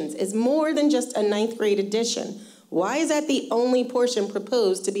options is more than just a 9th grade addition, why is that the only portion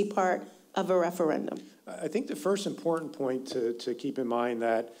proposed to be part of a referendum? I think the first important point to keep in mind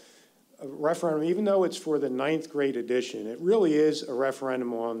that a referendum, even though it's for the 9th grade edition, it really is a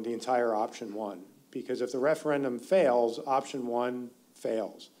referendum on the entire option 1, because if the referendum fails, option 1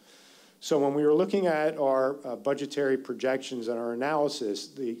 fails. So when we were looking at our budgetary projections and our analysis,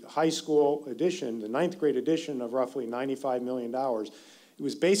 the high school edition, the 9th grade edition of roughly $95 million, it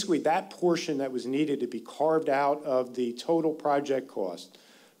was basically that portion that was needed to be carved out of the total project cost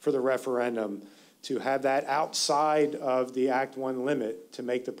for the referendum to have that outside of the Act 1 limit to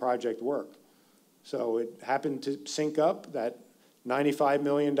make the project work. So it happened to sync up that $95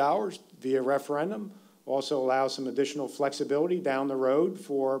 million via referendum, also allows some additional flexibility down the road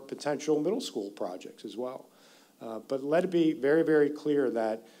for potential middle school projects as well. But let it be very, very clear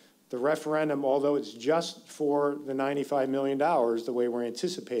that the referendum, although it's just for the $95 million, the way we're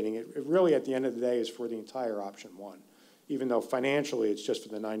anticipating it, it really at the end of the day is for the entire option 1, even though financially it's just for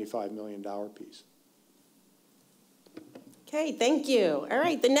the $95 million piece. Okay, thank you. All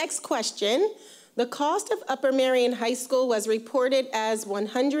right, the next question. The cost of Upper Marion High School was reported as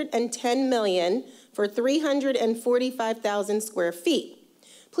 $110 million for 345,000 square feet.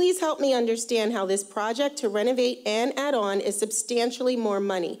 Please help me understand how this project to renovate and add on is substantially more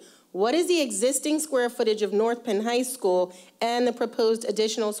money. What is the existing square footage of North Penn High School and the proposed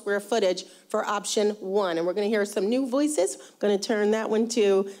additional square footage for option 1? And we're going to hear some new voices. I'm going to turn that one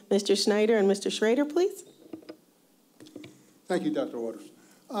to Mr. Schneider and Mr. Schrader, please. Thank you, Dr. Waters.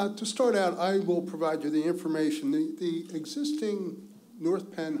 To start out, I will provide you the information. The existing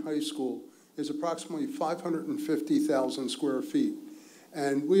North Penn High School is approximately 550,000 square feet.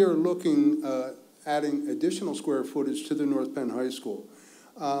 And we are looking adding additional square footage to the North Penn High School.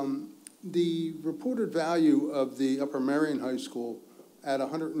 The reported value of the Upper Marion High School at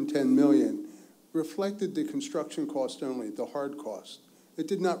 $110 million reflected the construction cost only, the hard cost. It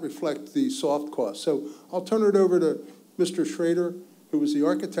did not reflect the soft cost. So I'll turn it over to Mr. Schrader, who was the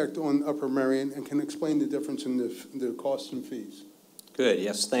architect on Upper Marion and can explain the difference in the costs and fees. Good,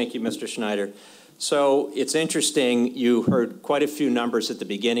 yes, thank you, Mr. Schneider. So it's interesting, you heard quite a few numbers at the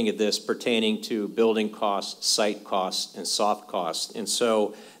beginning of this pertaining to building costs, site costs, and soft costs. And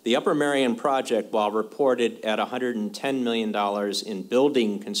so the Upper Marion project, while reported at $110 million in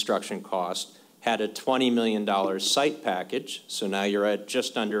building construction cost, had a $20 million site package. So now you're at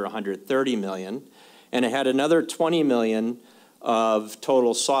just under $130 million. And it had another $20 million of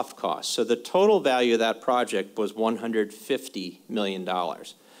total soft costs. So the total value of that project was $150 million.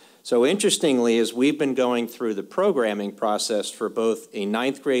 So interestingly, as we've been going through the programming process for both a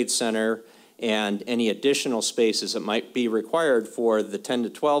 9th grade center and any additional spaces that might be required for the 10 to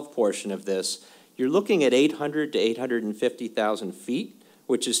 12 portion of this, you're looking at 800 to 850,000 feet,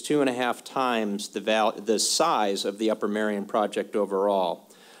 which is 2.5 times the size of the Upper Marion project overall.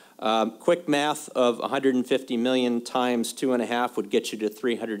 Quick math of 150 million times 2.5 would get you to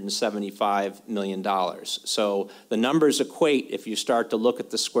 $375 million. So the numbers equate if you start to look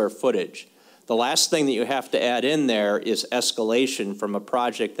at the square footage. The last thing that you have to add in there is escalation from a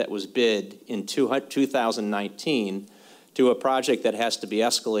project that was bid in 2019 to a project that has to be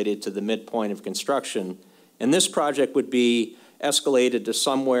escalated to the midpoint of construction. And this project would be escalated to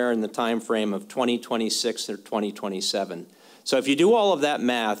somewhere in the time frame of 2026 or 2027. So if you do all of that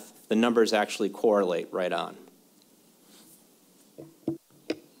math, the numbers actually correlate right on.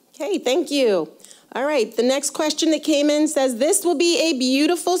 Okay, thank you. All right, the next question that came in says, this will be a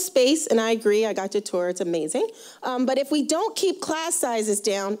beautiful space, and I agree, I got to tour, it's amazing. But if we don't keep class sizes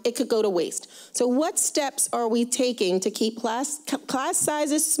down, it could go to waste. So what steps are we taking to keep class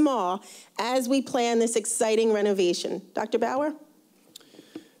sizes small as we plan this exciting renovation? Dr. Bauer?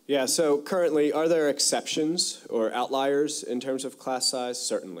 Yeah, so currently, are there exceptions or outliers in terms of class size?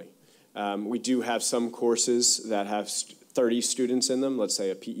 Certainly. We do have some courses that have 30 students in them, let's say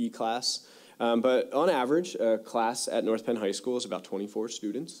a PE class. But on average, a class at North Penn High School is about 24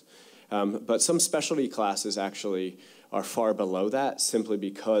 students. But some specialty classes actually are far below that simply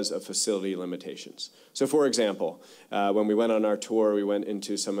because of facility limitations. So for example, when we went on our tour, we went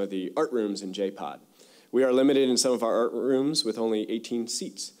into some of the art rooms in J-Pod. We are limited in some of our art rooms with only 18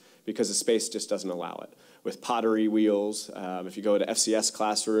 seats because the space just doesn't allow it. With pottery wheels, if you go to FCS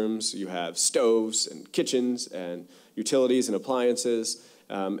classrooms, you have stoves and kitchens and utilities and appliances.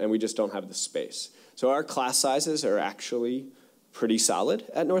 And we just don't have the space. So our class sizes are actually pretty solid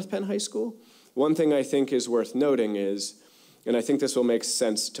at North Penn High School. One thing I think is worth noting is, and I think this will make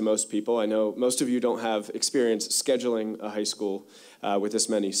sense to most people, I know most of you don't have experience scheduling a high school with this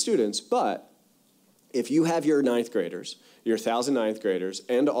many students, but if you have your ninth graders, your 1,000 ninth graders,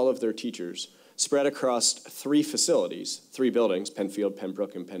 and all of their teachers spread across 3 facilities, 3 buildings, Penfield,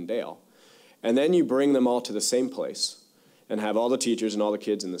 Pembroke, and Penndale, and then you bring them all to the same place, and have all the teachers and all the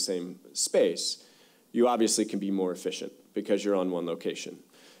kids in the same space, you obviously can be more efficient because you're on one location.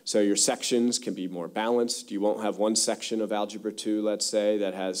 So your sections can be more balanced. You won't have one section of Algebra 2, let's say,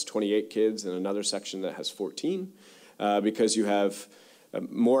 that has 28 kids and another section that has 14 because you have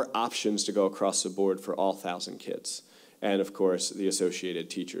more options to go across the board for all 1,000 kids. And of course, the associated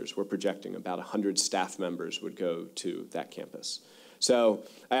teachers. We're projecting about 100 staff members would go to that campus. So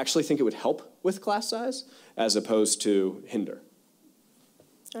I actually think it would help with class size as opposed to hinder.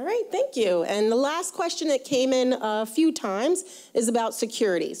 All right, thank you. And the last question that came in a few times is about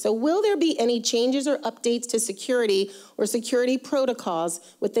security. So will there be any changes or updates to security or security protocols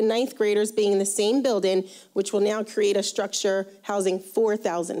with the ninth graders being in the same building, which will now create a structure housing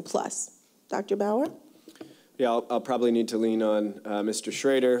 4,000 plus? Dr. Bauer? Yeah, I'll probably need to lean on Mr.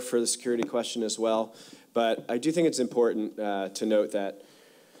 Schrader for the security question as well. But I do think it's important to note that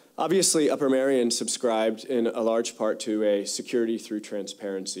obviously Upper Merion subscribed in a large part to a security through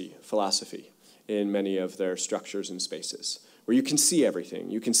transparency philosophy in many of their structures and spaces, where you can see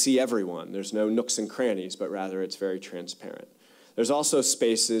everything, you can see everyone. There's no nooks and crannies, but rather it's very transparent. There's also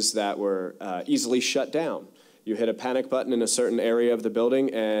spaces that were easily shut down. You hit a panic button in a certain area of the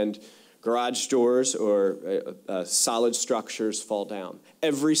building and garage doors or solid structures fall down.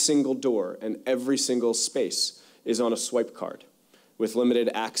 Every single door and every single space is on a swipe card with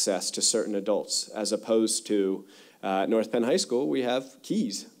limited access to certain adults, as opposed to North Penn High School, we have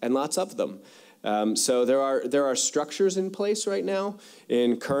keys and lots of them. So there are structures in place right now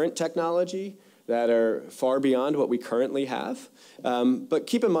in current technology that are far beyond what we currently have. But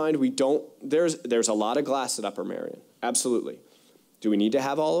keep in mind, there's a lot of glass at Upper Merion, absolutely. Do we need to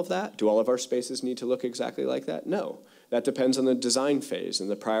have all of that? Do all of our spaces need to look exactly like that? No. That depends on the design phase and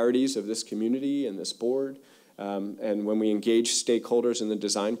the priorities of this community and this board. And when we engage stakeholders in the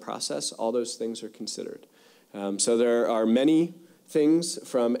design process, all those things are considered. So there are many things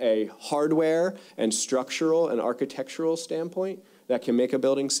from a hardware and structural and architectural standpoint that can make a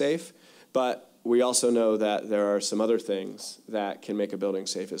building safe, but we also know that there are some other things that can make a building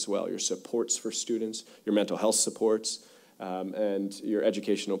safe as well. Your supports for students, your mental health supports, and your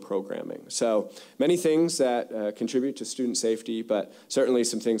educational programming. So many things that contribute to student safety, but certainly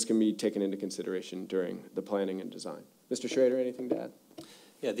some things can be taken into consideration during the planning and design. Mr. Schrader, anything to add?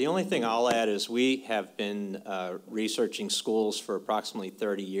 Yeah, the only thing I'll add is we have been researching schools for approximately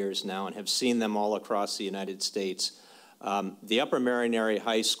 30 years now and have seen them all across the United States. The Upper Merion Area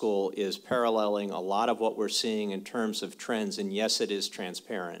High School is paralleling a lot of what we're seeing in terms of trends, and yes, it is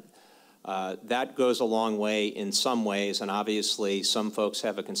transparent. That goes a long way in some ways, and obviously some folks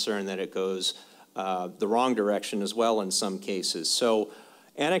have a concern that it goes the wrong direction as well in some cases. So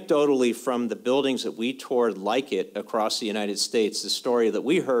anecdotally, from the buildings that we toured like it across the United States, the story that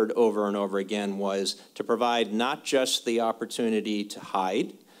we heard over and over again was to provide not just the opportunity to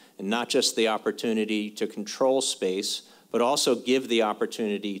hide and not just the opportunity to control space, but also give the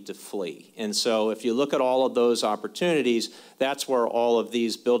opportunity to flee. And so if you look at all of those opportunities, that's where all of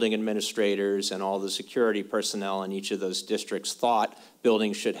these building administrators and all the security personnel in each of those districts thought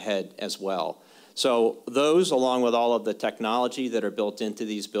buildings should head as well. So those, along with all of the technology that are built into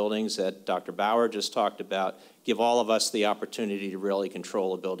these buildings that Dr. Bauer just talked about, give all of us the opportunity to really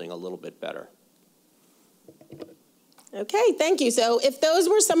control a building a little bit better. Okay, thank you. So if those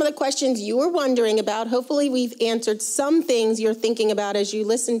were some of the questions you were wondering about, hopefully we've answered some things you're thinking about as you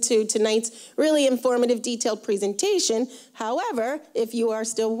listen to tonight's really informative, detailed presentation. However, if you are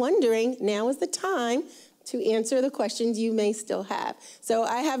still wondering, now is the time to answer the questions you may still have. So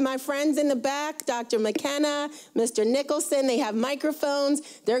I have my friends in the back, Dr. McKenna, Mr. Nicholson. They have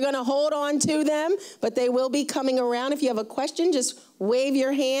microphones. They're going to hold on to them, but they will be coming around. If you have a question, just wave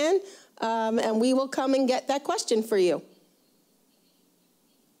your hand. And we will come and get that question for you.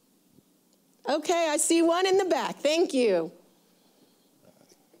 Okay, I see one in the back. Thank you.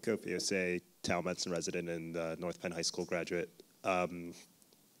 Kofi Osei, Tao Medicine resident and North Penn High School graduate. I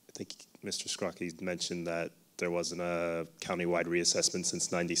think Mr. Scrocky mentioned that there wasn't a county-wide reassessment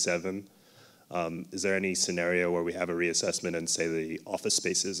since '97. Is there any scenario where we have a reassessment and say the office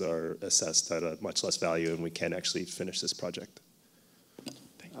spaces are assessed at a much less value and we can't actually finish this project?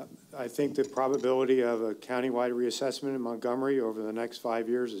 I think the probability of a countywide reassessment in Montgomery over the next 5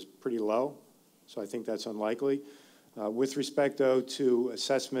 years is pretty low, so I think that's unlikely. With respect, though, to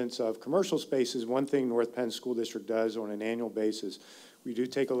assessments of commercial spaces, one thing North Penn School District does on an annual basis, we do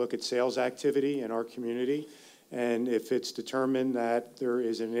take a look at sales activity in our community, and if it's determined that there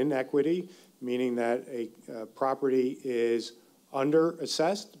is an inequity, meaning that a property is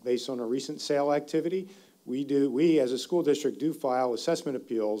under-assessed based on a recent sale activity, we as a school district do file assessment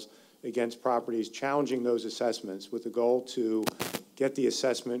appeals against properties challenging those assessments with the goal to get the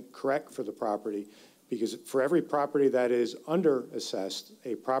assessment correct for the property, because for every property that is under-assessed,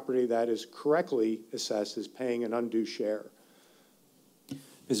 a property that is correctly assessed is paying an undue share.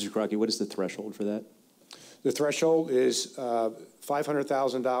 Mr. Crockett, what is the threshold for that? The threshold is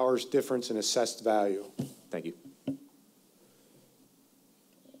 $500,000 difference in assessed value. Thank you.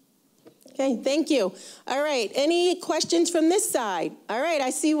 Okay, thank you. All right, any questions from this side? All right, I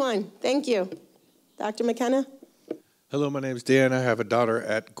see one. Thank you. Dr. McKenna? Hello, my name is Dan. I have a daughter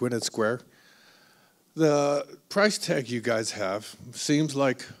at Gwinnett Square. The price tag you guys have seems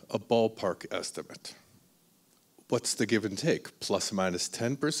like a ballpark estimate. What's the give and take? Plus or minus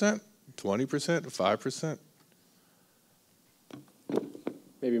 10%, 20%, 5%?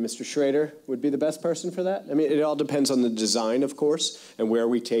 Maybe Mr. Schrader would be the best person for that. I mean, it all depends on the design, of course, and where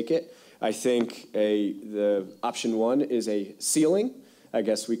we take it. I think the option one is a ceiling. I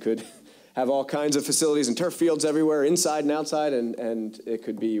guess we could have all kinds of facilities and turf fields everywhere, inside and outside, and it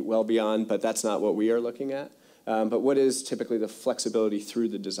could be well beyond, but that's not what we are looking at. But what is typically the flexibility through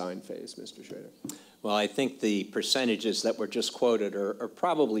the design phase, Mr. Schrader? Well, I think the percentages that were just quoted are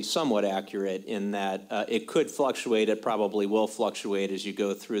probably somewhat accurate in that it could fluctuate, it probably will fluctuate as you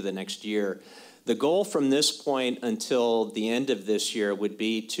go through the next year. The goal from this point until the end of this year would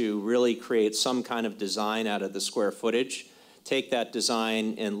be to really create some kind of design out of the square footage, take that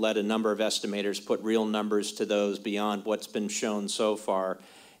design and let a number of estimators put real numbers to those beyond what's been shown so far,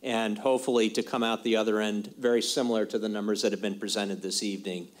 and hopefully to come out the other end very similar to the numbers that have been presented this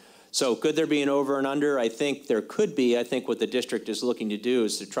evening. So could there be an over and under? I think there could be. I think what the district is looking to do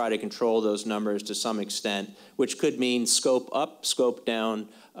is to try to control those numbers to some extent, which could mean scope up, scope down,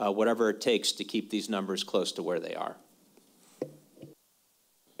 whatever it takes to keep these numbers close to where they are.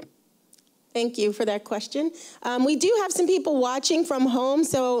 Thank you for that question. We do have some people watching from home,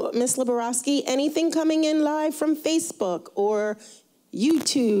 so Ms. Liberowski, anything coming in live from Facebook or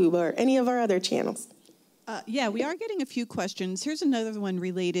YouTube or any of our other channels? Yeah, we are getting a few questions. Here's another one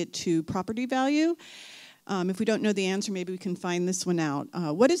related to property value. If we don't know the answer, maybe we can find this one out.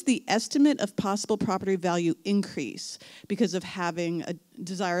 What is the estimate of possible property value increase because of having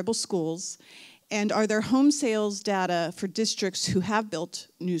desirable schools? And are there home sales data for districts who have built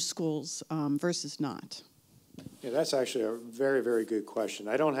new schools versus not? Yeah, that's actually a very, very good question.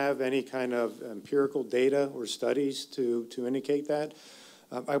 I don't have any kind of empirical data or studies to indicate that.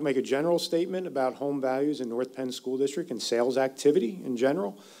 I'll make a general statement about home values in North Penn School District and sales activity in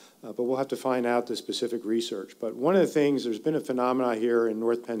general, but we'll have to find out the specific research. But one of the things, there's been a phenomenon here in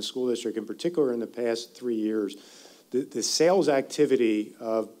North Penn School District, in particular in the past 3 years, the sales activity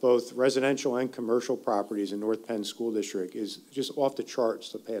of both residential and commercial properties in North Penn School District is just off the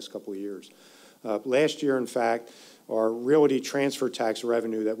charts the past couple of years. Last year, in fact, our realty transfer tax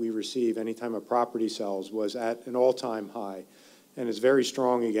revenue that we receive anytime a property sells was at an all-time high, and is very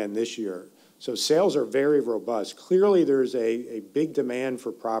strong again this year. So sales are very robust. Clearly, there's a big demand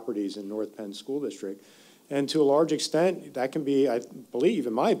for properties in North Penn School District, and to a large extent, that can be, I believe,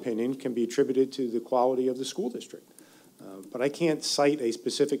 in my opinion, can be attributed to the quality of the school district. But I can't cite a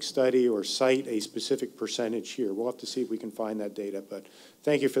specific study or cite a specific percentage here. We'll have to see if we can find that data, but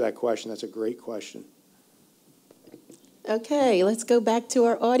thank you for that question. That's a great question. Okay, let's go back to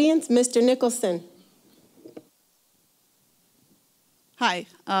our audience. Mr. Nicholson. Hi,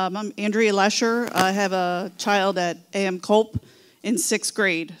 I'm Andrea Lesher. I have a child at A.M. Culp in 6th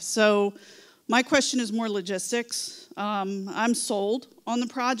grade. So my question is more logistics. I'm sold on the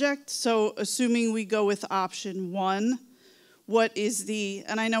project, so assuming we go with option 1, what is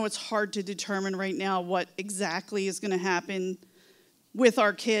and I know it's hard to determine right now what exactly is going to happen with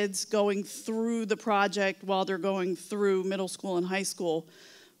our kids going through the project while they're going through middle school and high school,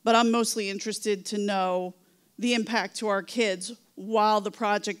 but I'm mostly interested to know the impact to our kids while the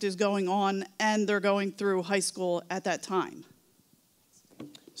project is going on and they're going through high school at that time.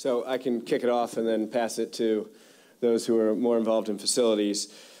 So I can kick it off and then pass it to those who are more involved in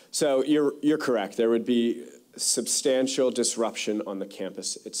facilities. So you're correct. There would be substantial disruption on the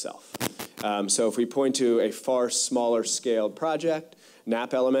campus itself. So if we point to a far smaller scaled project,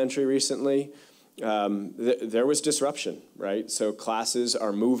 Knapp Elementary recently, there was disruption, right? So classes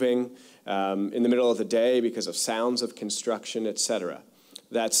are moving in the middle of the day because of sounds of construction, et cetera.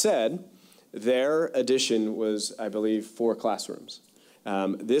 That said, their addition was, I believe, 4 classrooms.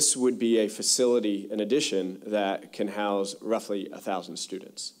 This would be a facility, an addition, that can house roughly 1,000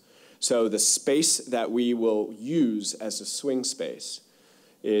 students. So the space that we will use as a swing space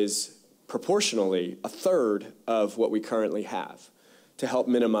is proportionally 1/3 of what we currently have to help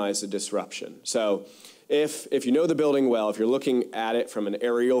minimize the disruption. So if you know the building well, if you're looking at it from an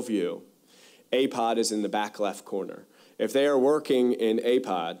aerial view, A-pod is in the back left corner. If they are working in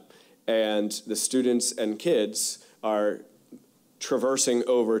A-pod and the students and kids are traversing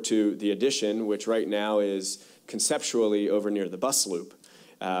over to the addition, which right now is conceptually over near the bus loop,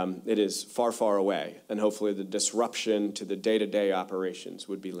 it is far, far away, and hopefully the disruption to the day-to-day operations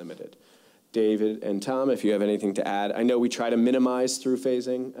would be limited. David and Tom, if you have anything to add. I know we try to minimize through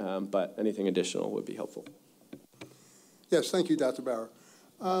phasing, but anything additional would be helpful. Yes, thank you, Dr. Bauer.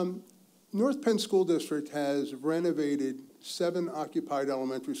 North Penn School District has renovated 7 occupied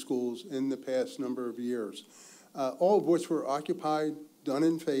elementary schools in the past number of years, all of which were occupied, done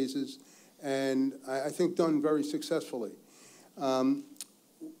in phases, and I think done very successfully.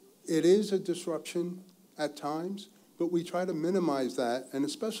 It is a disruption at times, but we try to minimize that, and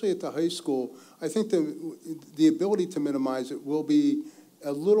especially at the high school, I think the ability to minimize it will be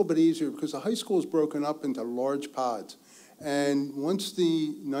a little bit easier because the high school is broken up into large pods. And once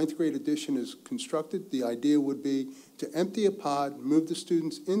the 9th grade addition is constructed, the idea would be to empty a pod, move the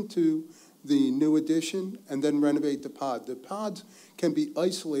students into the new addition, and then renovate the pod. The pods can be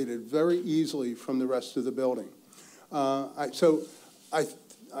isolated very easily from the rest of the building. So I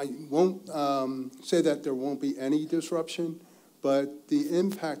won't say that there won't be any disruption, but the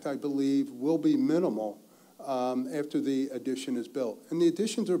impact, I believe, will be minimal after the addition is built. And the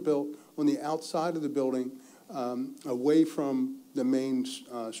additions are built on the outside of the building, away from the main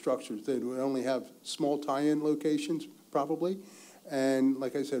structures. They would only have small tie-in locations, probably. And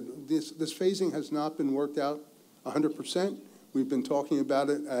like I said, this phasing has not been worked out 100%. We've been talking about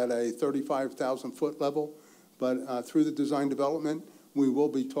it at a 35,000-foot level, but through the design development, we will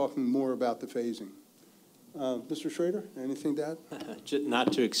be talking more about the phasing. Mr. Schrader, anything to add?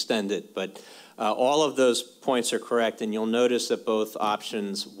 Not to extend it, but all of those points are correct, and you'll notice that both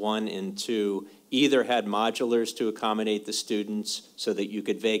options 1 and 2 either had modulars to accommodate the students so that you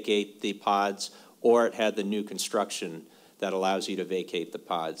could vacate the pods, or it had the new construction that allows you to vacate the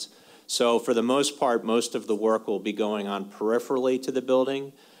pods. So for the most part, most of the work will be going on peripherally to the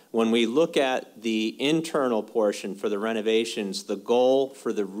building. When we look at the internal portion for the renovations, the goal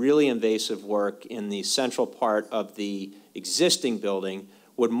for the really invasive work in the central part of the existing building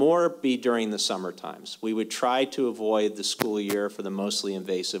would more be during the summer times. We would try to avoid the school year for the mostly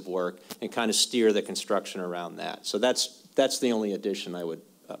invasive work and kind of steer the construction around that. So that's the only addition I would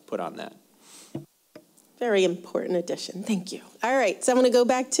put on that. Very important addition. Thank you. All right, so I'm going to go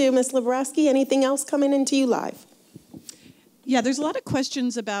back to Ms. Lebrowski. Anything else coming into you live? Yeah, there's a lot of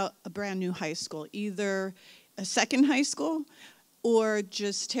questions about a brand new high school, either a second high school or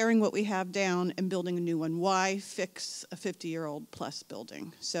just tearing what we have down and building a new one. Why fix a 50-year-old plus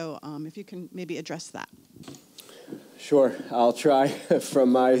building? So if you can maybe address that. Sure, I'll try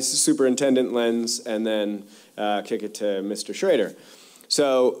from my superintendent lens and then kick it to Mr. Schrader.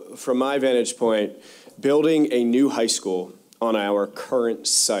 So from my vantage point, building a new high school on our current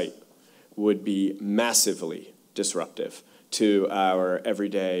site would be massively disruptive to our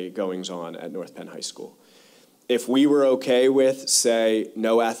everyday goings-on at North Penn High School. If we were okay with, say,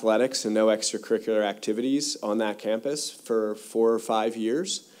 no athletics and no extracurricular activities on that campus for 4 or 5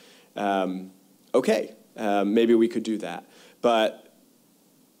 years, okay, maybe we could do that. But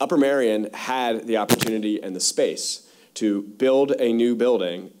Upper Merion had the opportunity and the space to build a new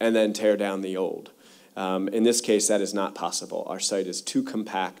building and then tear down the old. In this case, that is not possible. Our site is too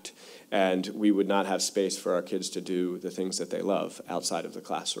compact, and we would not have space for our kids to do the things that they love outside of the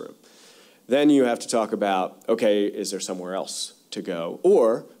classroom. Then you have to talk about, okay, is there somewhere else to go?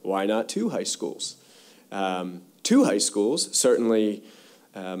 Or why not 2 high schools? 2 high schools, certainly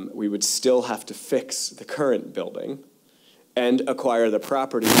we would still have to fix the current building and acquire the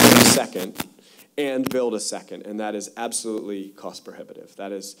property for a second and build a second, and that is absolutely cost prohibitive.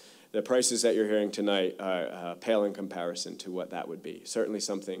 That is, the prices that you're hearing tonight are pale in comparison to what that would be. Certainly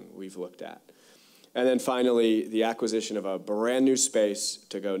something we've looked at. And then finally, the acquisition of a brand new space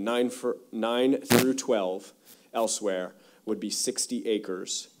to go 9 through 12 elsewhere would be 60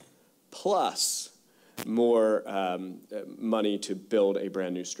 acres plus more money to build a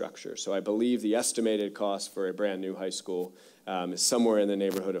brand new structure. So I believe the estimated cost for a brand new high school is somewhere in the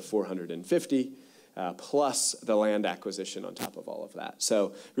neighborhood of $450, plus the land acquisition on top of all of that.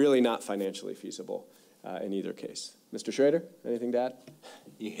 So really not financially feasible in either case. Mr. Schrader, anything to add?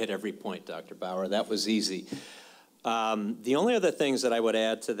 You hit every point, Dr. Bauer. That was easy. The only other things that I would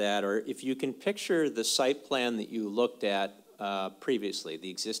add to that are if you can picture the site plan that you looked at previously,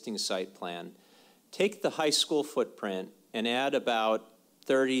 the existing site plan, take the high school footprint and add about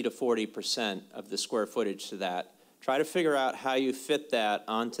 30 to 40% of the square footage to that. Try to figure out how you fit that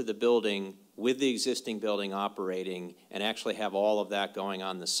onto the building with the existing building operating and actually have all of that going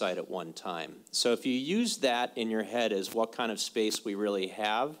on the site at one time. So if you use that in your head as what kind of space we really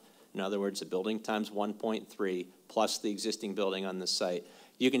have, in other words, a building times 1.3 plus the existing building on the site,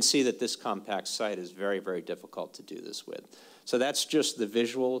 you can see that this compact site is very, very difficult to do this with. So that's just the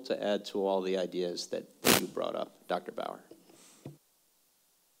visual to add to all the ideas that you brought up. Dr. Bauer.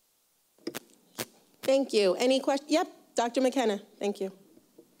 Thank you. Any questions? Yep, Dr. McKenna, thank you.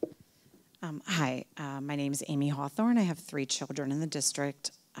 Hi, my name is Amy Hawthorne. I have 3 children in the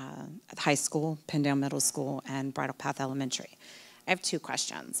district, at high school, Penndale Middle School, and Bridle Path Elementary. I have 2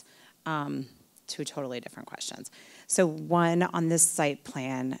 questions, 2 totally different questions. So one, on this site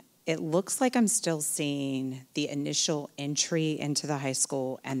plan, it looks like I'm still seeing the initial entry into the high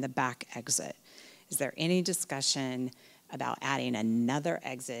school and the back exit. Is there any discussion about adding another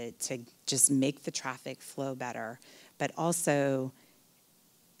exit to just make the traffic flow better, but also,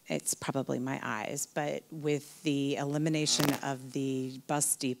 it's probably my eyes, but with the elimination of the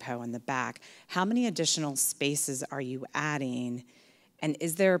bus depot in the back, how many additional spaces are you adding? And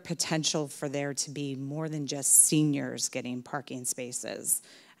is there potential for there to be more than just seniors getting parking spaces?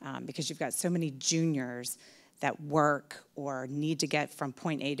 Because you've got so many juniors that work or need to get from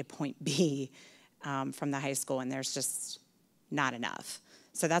point A to point B from the high school, and there's just not enough.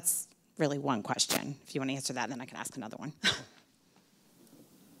 So that's really one question. If you want to answer that, then I can ask another one.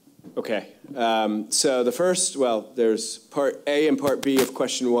 Okay, so the first, well, there's part A and part B of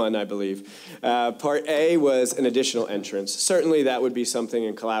question 1, I believe. Part A was an additional entrance. Certainly that would be something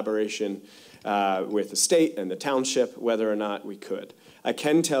in collaboration with the state and the township, whether or not we could. I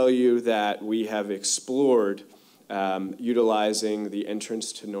can tell you that we have explored utilizing the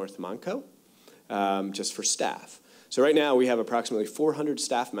entrance to North Monco just for staff. So right now we have approximately 400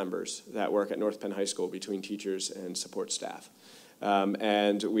 staff members that work at North Penn High School between teachers and support staff.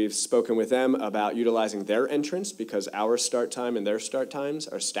 And we've spoken with them about utilizing their entrance because our start time and their start times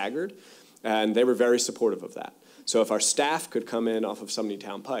are staggered, and they were very supportive of that. So if our staff could come in off of Sumney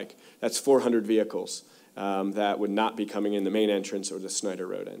Town Pike, that's 400 vehicles that would not be coming in the main entrance or the Snyder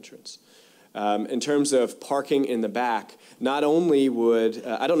Road entrance. In terms of parking in the back, not only would,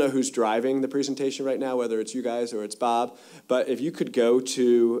 I don't know who's driving the presentation right now, whether it's you guys or it's Bob, but if you could go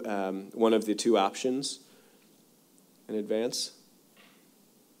to one of the 2 options in advance.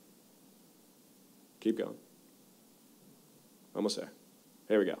 Keep going. Almost there.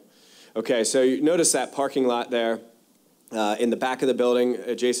 Here we go. Okay, so you notice that parking lot there in the back of the building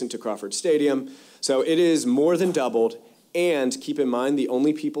adjacent to Crawford Stadium. So it is more than doubled, and keep in mind the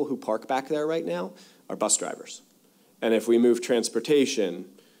only people who park back there right now are bus drivers. And if we move transportation,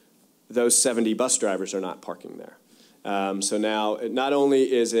 those 70 bus drivers are not parking there. So now not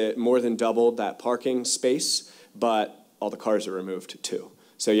only is it more than doubled that parking space, but all the cars are removed too.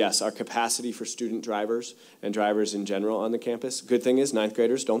 So yes, our capacity for student drivers and drivers in general on the campus, good thing is 9th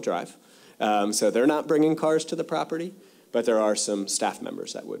graders don't drive. So they're not bringing cars to the property, but there are some staff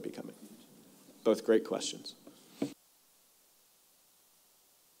members that would be coming. Both great questions.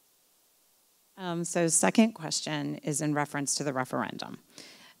 So second question is in reference to the referendum.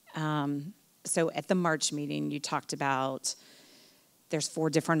 So at the March meeting, you talked about there's 4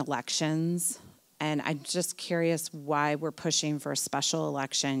 different elections. And I'm just curious why we're pushing for a special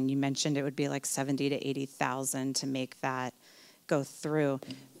election. You mentioned it would be like 70 to 80,000 to make that go through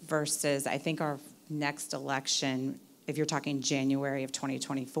versus I think our next election, if you're talking January of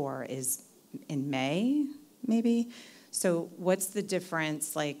 2024, is in May, maybe? So what's the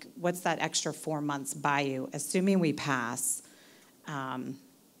difference, like, what's that extra 4 months buy you, assuming we pass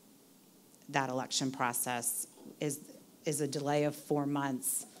that election process? Is a delay of 4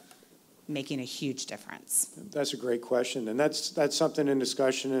 months making a huge difference? That's a great question, and that's something in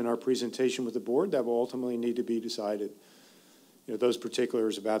discussion in our presentation with the board that will ultimately need to be decided. You know, those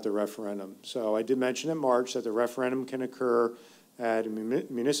particulars about the referendum. So I did mention in March that the referendum can occur at a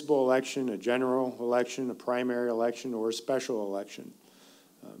municipal election, a general election, a primary election, or a special election.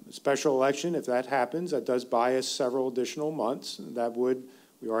 A special election, if that happens, that does buy us several additional months.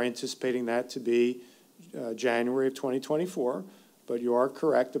 We are anticipating that to be January of 2024. But you are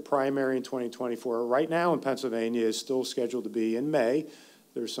correct, the primary in 2024 right now in Pennsylvania is still scheduled to be in May.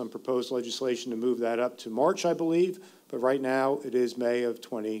 There's some proposed legislation to move that up to March, I believe, but right now it is May of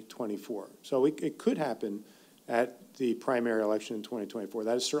 2024. So it could happen at the primary election in 2024.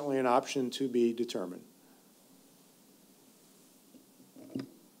 That is certainly an option to be determined.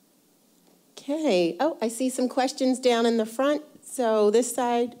 Okay. Oh, I see some questions down in the front. So this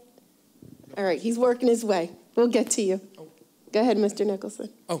side. All right, he's working his way. We'll get to you. Go ahead, Mr. Nicholson.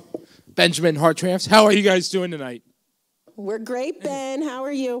 Oh, Benjamin Hartramps. How are you guys doing tonight? We're great, Ben. How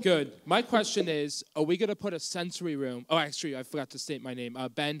are you? Good. My question is, are we going to put a sensory room? Oh, actually, I forgot to state my name.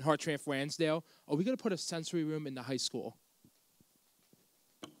 Ben Hartramp Ransdale. Are we going to put a sensory room in the high school?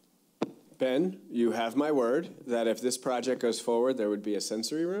 Ben, you have my word that if this project goes forward, there would be a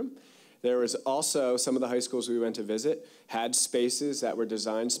sensory room. There was also, some of the high schools we went to visit had spaces that were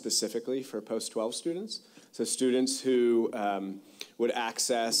designed specifically for post-12 students. So students who would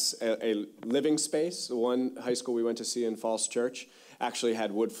access a living space. One high school we went to see in Falls Church actually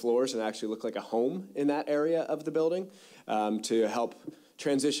had wood floors and actually looked like a home in that area of the building to help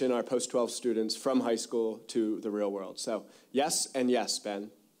transition our post-12 students from high school to the real world. So yes and yes,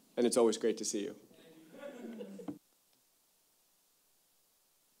 Ben, and it's always great to see you.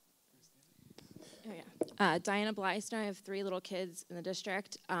 Diana Blysten. I have 3 little kids in the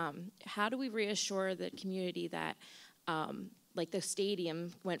district. How do we reassure the community that, like the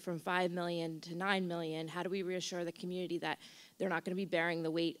stadium went from $5 million to $9 million, how do we reassure the community that they're not going to be bearing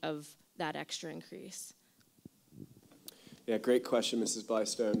the weight of that extra increase? Yeah, great question, Mrs.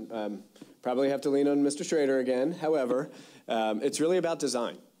 Blystone. Probably have to lean on Mr. Schrader again. However, it's really about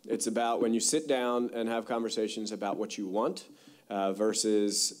design. It's about when you sit down and have conversations about what you want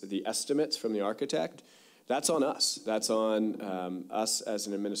versus the estimates from the architect. That's on us. That's on us as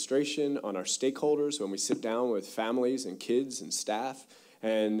an administration, on our stakeholders, when we sit down with families and kids and staff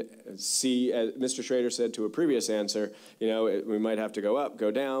and see, as Mr. Schrader said to a previous answer, you know, we might have to go up,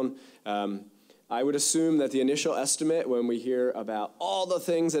 go down. I would assume that the initial estimate, when we hear about all the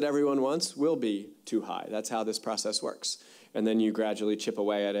things that everyone wants, will be too high. That's how this process works. And then you gradually chip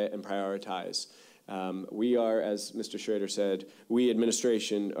away at it and prioritize. We are, as Mr. Schrader said, we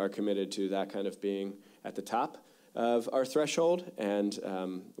administration are committed to that kind of being at the top of our threshold, and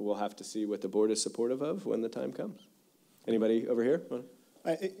we'll have to see what the board is supportive of when the time comes. Anybody over here?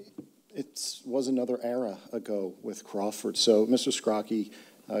 It was another era ago with Crawford. So, Mr. Scrocky,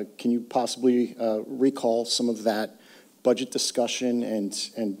 can you possibly recall some of that budget discussion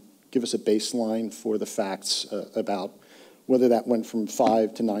and give us a baseline for the facts about whether that went from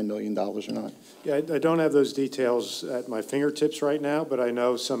 $5 to $9 million or not? Yeah, I don't have those details at my fingertips right now, but I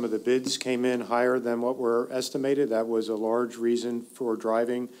know some of the bids came in higher than what were estimated. That was a large reason for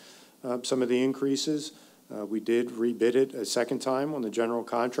driving some of the increases. We did rebid it a second time on the general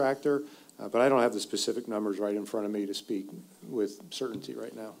contractor, but I don't have the specific numbers right in front of me to speak with certainty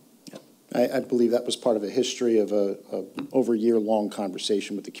right now. I believe that was part of a history of a over a year-long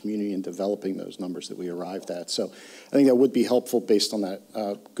conversation with the community in developing those numbers that we arrived at. So I think that would be helpful based on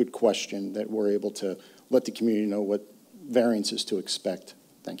that good question, that we're able to let the community know what variances to expect.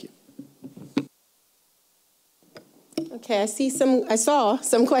 Thank you. Okay, I saw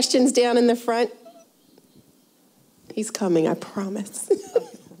some questions down in the front. He's coming, I promise.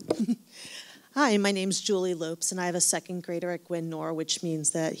 Hi, my name's Julie Lopes, and I have a second grader at Gwyn Nor, which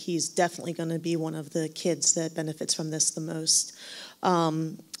means that he's definitely going to be one of the kids that benefits from this the most.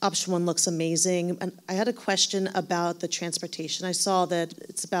 Option 1 looks amazing. And I had a question about the transportation. I saw that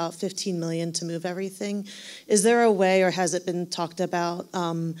it's about $15 million to move everything. Is there a way, or has it been talked about,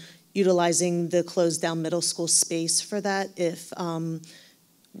 utilizing the closed down middle school space for that if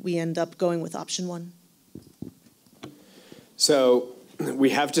we end up going with option 1? So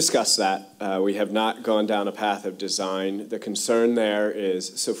we have discussed that. We have not gone down a path of design. The concern there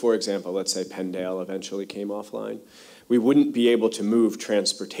is, so for example, let's say Penndale eventually came offline. We wouldn't be able to move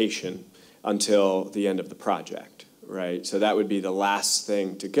transportation until the end of the project, right? So that would be the last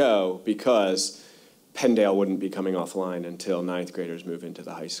thing to go because Penndale wouldn't be coming offline until 9th graders move into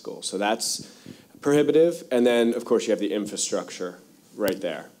the high school. So that's prohibitive. And then, of course, you have the infrastructure right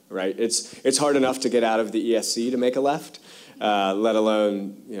there, right? It's hard enough to get out of the ESC to make a left, let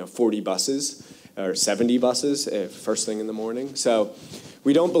alone 40 buses or 70 buses first thing in the morning. So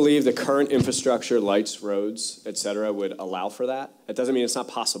we don't believe the current infrastructure, lights, roads, et cetera, would allow for that. It doesn't mean it's not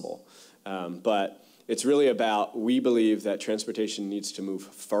possible, but it's really about, we believe that transportation needs to move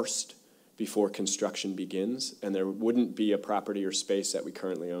first before construction begins, and there wouldn't be a property or space that we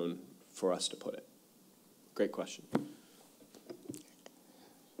currently own for us to put it. Great question.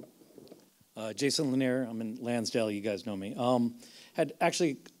 Jason Lanier, I'm in Lansdale, you guys know me. Had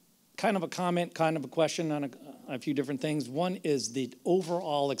actually kind of a comment, kind of a question on a few different things. One is the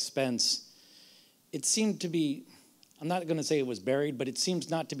overall expense. It seemed to be, I'm not going to say it was buried, but it seems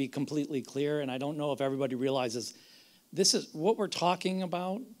not to be completely clear, and I don't know if everybody realizes this is what we're talking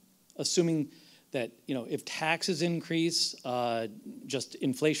about, assuming that, if taxes increase, just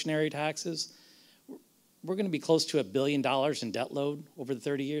inflationary taxes, we're going to be close to $1 billion in debt load over the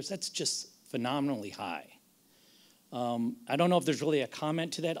 30 years. That's just phenomenally high. I don't know if there's really a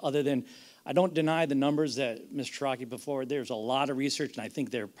comment to that other than I don't deny the numbers that Ms. Cheraki put forward. There's a lot of research, and I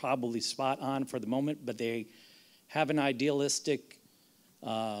think they're probably spot on for the moment, but they have an idealistic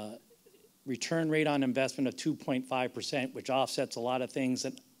return rate on investment of 2.5%, which offsets a lot of things.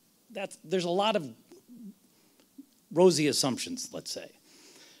 And there's a lot of rosy assumptions, let's say.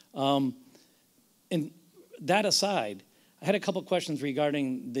 And that aside, I had a couple questions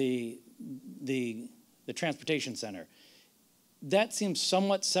regarding the transportation center. That seems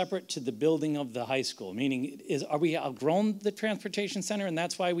somewhat separate to the building of the high school, meaning are we outgrown the transportation center and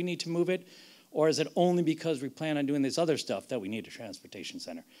that's why we need to move it? Or is it only because we plan on doing this other stuff that we need a transportation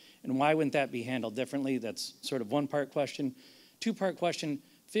center? And why wouldn't that be handled differently? That's sort of one-part question. Two-part question,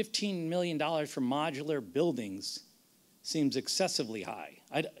 $15 million for modular buildings seems excessively high.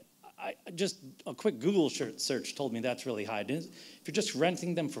 Just a quick Google search told me that's really high. If you're just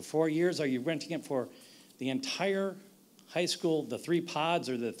renting them for 4 years, are you renting it for the entire high school, the 3 pods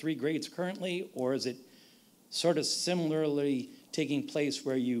or the 3 grades currently, or is it sort of similarly taking place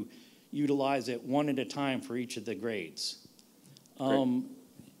where you utilize it one at a time for each of the grades?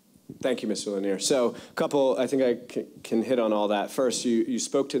 Thank you, Mr. Lanier. So I think I can hit on all that. First, you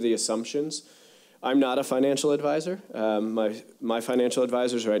spoke to the assumptions. I'm not a financial advisor. My financial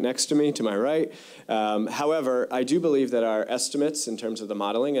advisor is right next to me, to my right. However, I do believe that our estimates in terms of the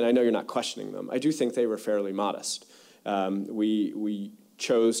modeling, and I know you're not questioning them, I do think they were fairly modest. We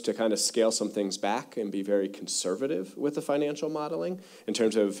chose to kind of scale some things back and be very conservative with the financial modeling in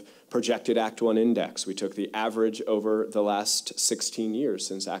terms of projected Act 1 index. We took the average over the last 16 years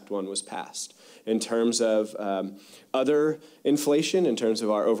since Act 1 was passed. In terms of other inflation, in terms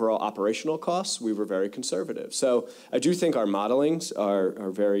of our overall operational costs, we were very conservative. So I do think our modelings are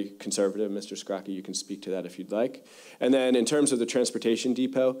very conservative. Mr. Scrocki, you can speak to that if you'd like. And then in terms of the transportation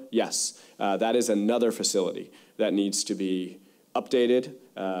depot, yes, that is another facility that needs to be updated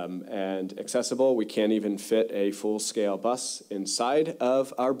and accessible. We can't even fit a full-scale bus inside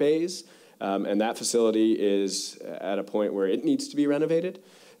of our bays, and that facility is at a point where it needs to be renovated.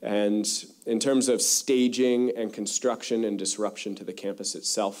 And in terms of staging and construction and disruption to the campus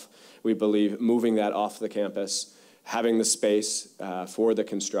itself, we believe moving that off the campus, having the space for the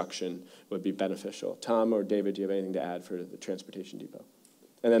construction would be beneficial. Tom or David, do you have anything to add for the transportation depot?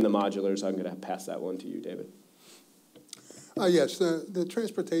 And then the modulars, I'm going to pass that one to you, David. Yes, the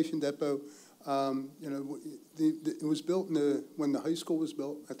transportation depot, it was built when the high school was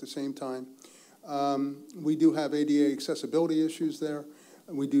built at the same time. We do have ADA accessibility issues there.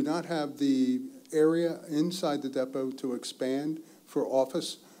 We do not have the area inside the depot to expand for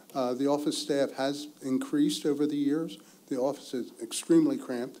office. The office staff has increased over the years. The office is extremely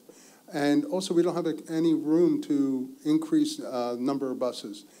cramped. And also, we don't have any room to increase number of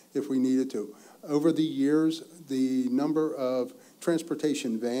buses if we needed to. Over the years, the number of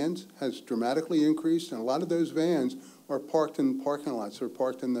transportation vans has dramatically increased, and a lot of those vans are parked in parking lots. They're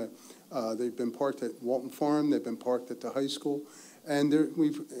parked in they've been parked at Walton Farm, they've been parked at the high school, and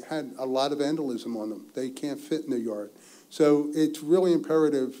we've had a lot of vandalism on them. They can't fit in the yard. So it's really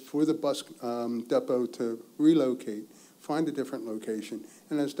imperative for the bus depot to relocate, find a different location.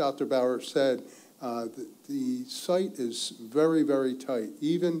 And as Dr. Bauer said, the site is very, very tight.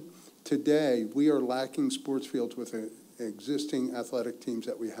 Even today, we are lacking sports fields with the existing athletic teams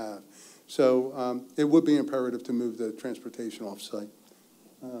that we have. So it would be imperative to move the transportation off-site.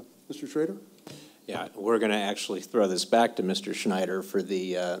 Mr. Schrader? Yeah, we're going to actually throw this back to Mr. Schneider for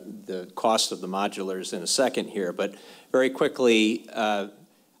the cost of the modulars in a second here. But very quickly,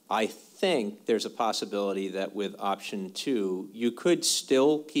 I think there's a possibility that with option 2, you could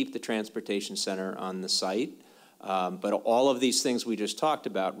still keep the transportation center on the site. But all of these things we just talked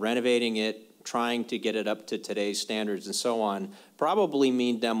about, renovating it, trying to get it up to today's standards and so on, probably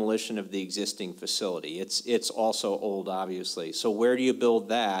mean demolition of the existing facility. It's also old, obviously. So where do you build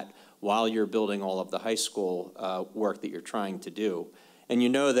that while you're building all of the high school work that you're trying to do? And you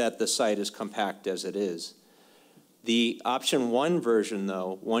know that the site is compact as it is. The option 1 version,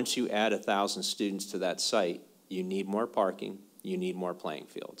 though, once you add 1,000 students to that site, you need more parking, you need more playing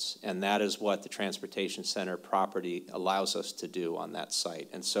fields. And that is what the transportation center property allows us to do on that site.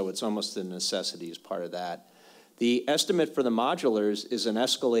 And so it's almost a necessity as part of that. The estimate for the modulars is an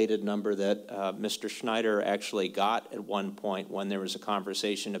escalated number that Mr. Schneider actually got at one point when there was a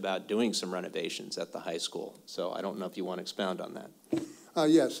conversation about doing some renovations at the high school. So I don't know if you want to expound on that.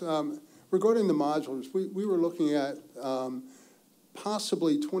 Yes. Regarding the modulars, we were looking at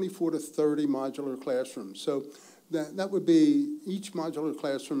possibly 24 to 30 modular classrooms. So that would be, each modular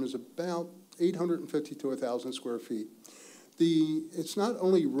classroom is about 850 to 1,000 square feet. It's not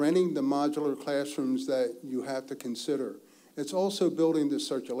only renting the modular classrooms that you have to consider, it's also building the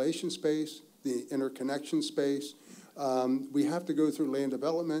circulation space, the interconnection space. We have to go through land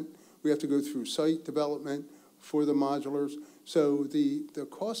development. We have to go through site development for the modulars. So the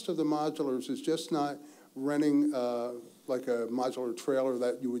cost of the modulars is just not renting like a modular trailer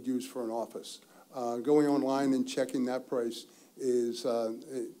that you would use for an office. Going online and checking that price is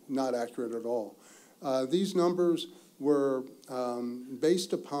not accurate at all. These numbers were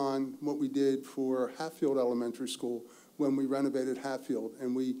based upon what we did for Hatfield Elementary School when we renovated Hatfield,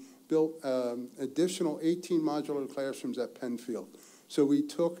 and we built additional 18 modular classrooms at Penfield. So we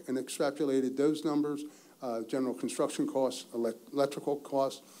took and extrapolated those numbers, general construction costs, electrical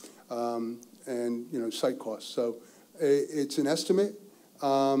costs, and site costs. So it's an estimate.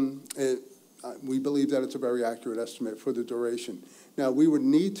 We believe that it's a very accurate estimate for the duration. Now, we would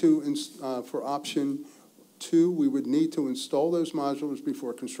need to, for option 2, we would need to install those modulars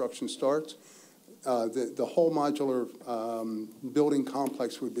before construction starts. The whole modular building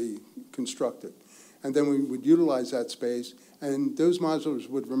complex would be constructed. And then we would utilize that space, and those modulars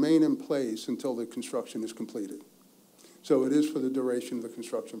would remain in place until the construction is completed. So it is for the duration of the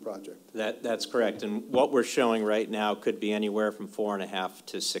construction project. That's correct. And what we're showing right now could be anywhere from 4.5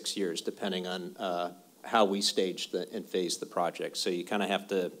 to 6 years, depending on how we staged and phased the project. So you kind of have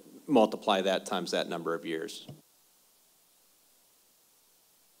to multiply that times that number of years.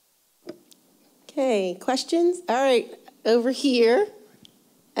 Okay, questions? All right, over here,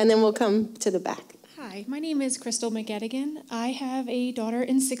 and then we'll come to the back. Hi, my name is Crystal McGettigan. I have a daughter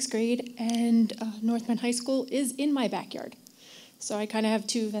in 6th grade, and North Penn High School is in my backyard. So I kind of have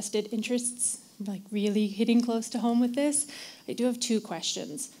 2 vested interests, like really hitting close to home with this. I do have 2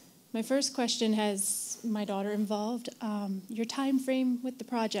 questions. My first question has my daughter involved. Your time frame with the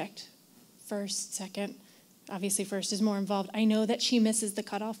project, first, second. Obviously, first is more involved. I know that she misses the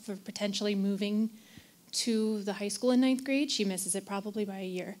cutoff for potentially moving to the high school in 9th grade. She misses it probably by a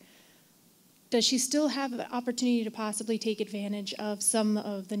year. Does she still have the opportunity to possibly take advantage of some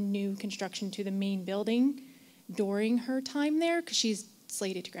of the new construction to the main building during her time there? Because she's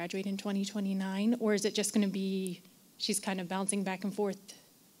slated to graduate in 2029. Or is it just going to be she's kind of bouncing back and forth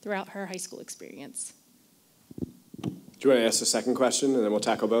throughout her high school experience? Do you want to ask the second question, and then we'll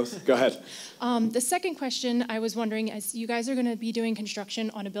tackle both? Go ahead. The second question, I was wondering, as you guys are going to be doing construction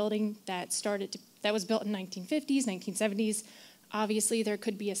on a building that was built in 1950s, 1970s, obviously there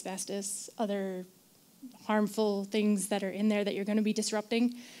could be asbestos, other harmful things that are in there that you're going to be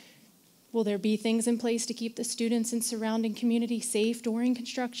disrupting. Will there be things in place to keep the students and surrounding community safe during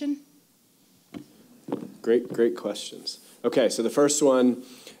construction? Great questions. Okay, so the first one,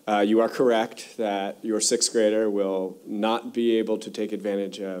 you are correct that your 6th grader will not be able to take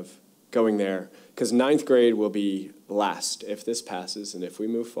advantage of going there, because 9th grade will be last if this passes and if we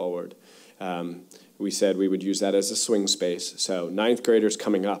move forward. We said we would use that as a swing space, so 9th graders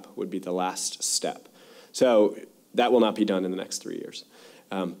coming up would be the last step. So that will not be done in the next 3 years.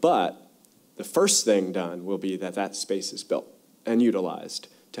 But the first thing done will be that space is built and utilized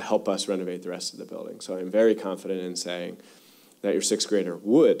to help us renovate the rest of the building. So I'm very confident in saying that your 6th grader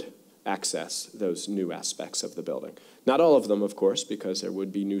would access those new aspects of the building. Not all of them, of course, because there would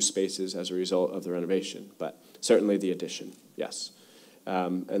be new spaces as a result of the renovation, but certainly the addition, yes.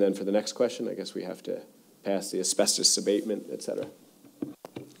 And then for the next question, I guess we have to pass the asbestos abatement, et cetera.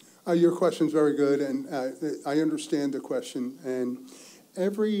 Your question's very good, and I understand the question. And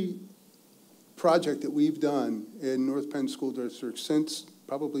every project that we've done in North Penn School District since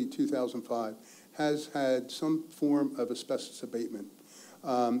probably 2005 has had some form of asbestos abatement.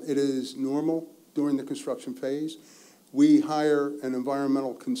 It is normal during the construction phase. We hire an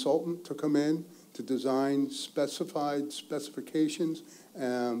environmental consultant to come in to design specified specifications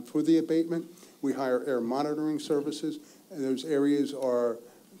for the abatement. We hire air monitoring services, and those areas are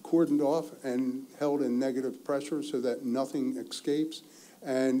cordoned off and held in negative pressure so that nothing escapes.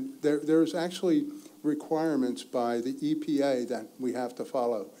 And there's actually requirements by the EPA that we have to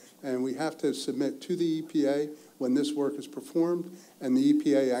follow. And we have to submit to the EPA when this work is performed, and the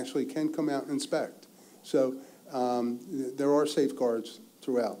EPA actually can come out and inspect. So there are safeguards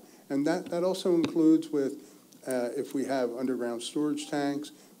throughout. And that also includes with if we have underground storage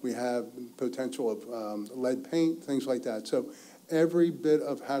tanks, we have potential of lead paint, things like that. So every bit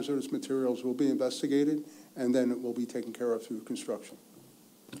of hazardous materials will be investigated, and then it will be taken care of through construction.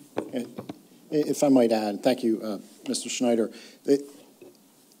 If I might add, thank you, Mr. Schneider.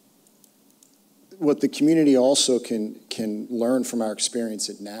 What the community also can learn from our experience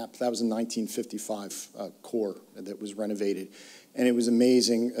at NAP, that was a 1955 core that was renovated. And it was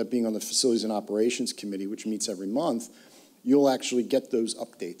amazing being on the Facilities and Operations Committee, which meets every month. You'll actually get those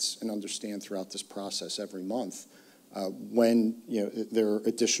updates and understand throughout this process every month when there are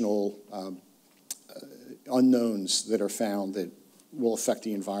additional unknowns that are found that will affect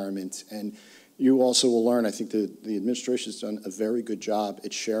the environment. And you also will learn, I think the administration has done a very good job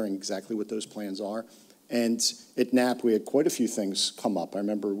at sharing exactly what those plans are. And at NAP, we had quite a few things come up. I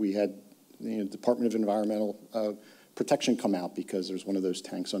remember we had the Department of Environmental Protection come out because there's one of those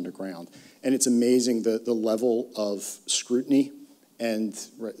tanks underground. And it's amazing the level of scrutiny and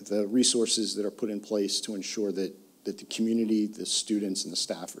the resources that are put in place to ensure that the community, the students, and the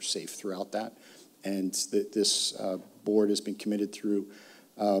staff are safe throughout that. And that this board has been committed through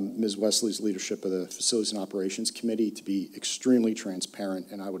Ms. Wesley's leadership of the Facilities and Operations Committee to be extremely transparent,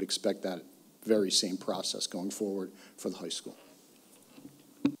 and I would expect that very same process going forward for the high school.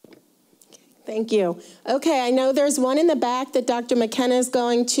 Thank you. Okay, I know there's one in the back that Dr. McKenna is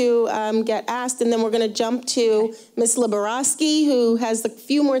going to get asked, and then we're going to jump to Ms. Liberoski, who has a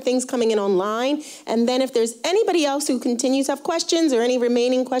few more things coming in online. And then if there's anybody else who continues to have questions or any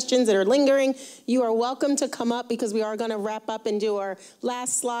remaining questions that are lingering, you are welcome to come up because we are going to wrap up and do our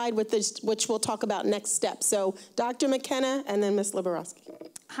last slide, with this, which we'll talk about next steps. So Dr. McKenna and then Ms. Liberoski.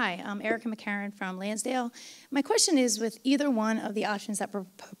 Hi, I'm Erica McCarran from Lansdale. My question is, with either one of the options that were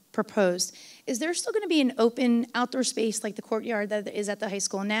proposed, is there still going to be an open outdoor space like the courtyard that is at the high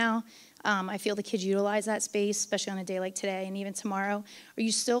school now? I feel the kids utilize that space, especially on a day like today and even tomorrow. Or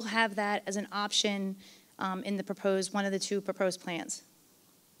you still have that as an option in the one of the two proposed plans?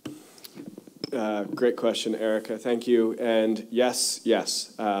 Great question, Erica. Thank you. And yes.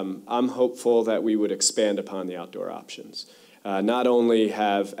 I'm hopeful that we would expand upon the outdoor options. Not only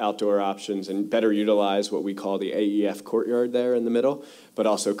have outdoor options and better utilize what we call the AEF courtyard there in the middle, but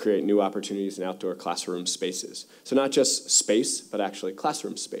also create new opportunities in outdoor classroom spaces. So not just space, but actually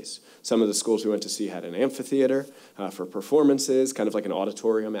classroom space. Some of the schools we went to see had an amphitheater for performances, kind of like an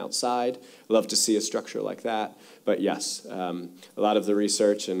auditorium outside. Love to see a structure like that. But yes, a lot of the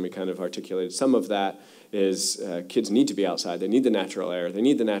research, and we kind of articulated some of that, is kids need to be outside. They need the natural air. They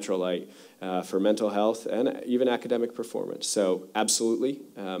need the natural light for mental health and even academic performance. So absolutely,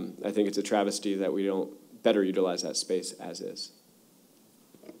 I think it's a travesty that we don't better utilize that space as is.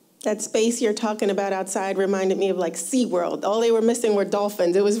 That space you're talking about outside reminded me of like SeaWorld. All they were missing were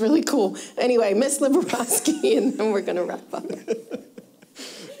dolphins. It was really cool. Anyway, Ms. Liberoski, and then we're going to wrap up.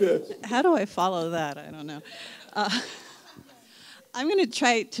 How do I follow that? I don't know. I'm going to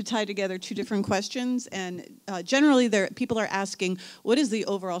try to tie together two different questions, and generally people are asking, what is the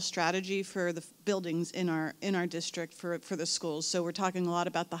overall strategy for the buildings in our district for the schools? So we're talking a lot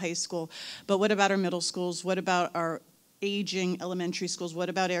about the high school, but what about our middle schools? What about our aging elementary schools? What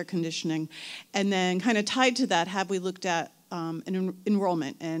about air conditioning? And then kind of tied to that, have we looked at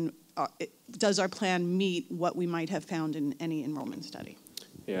enrollment, and does our plan meet what we might have found in any enrollment study?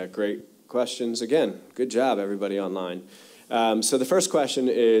 Yeah, great questions. Again, good job, everybody online. So the first question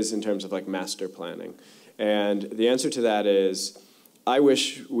is in terms of like master planning. And the answer to that is, I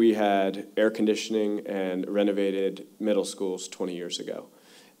wish we had air conditioning and renovated middle schools 20 years ago.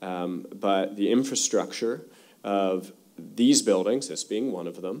 But the infrastructure of these buildings, this being one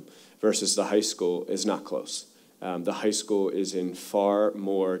of them, versus the high school is not close. The high school is in far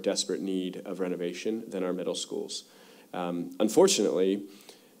more desperate need of renovation than our middle schools. Unfortunately,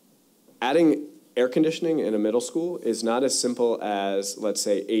 adding air conditioning in a middle school is not as simple as, let's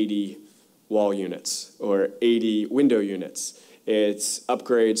say, 80 wall units or 80 window units. It's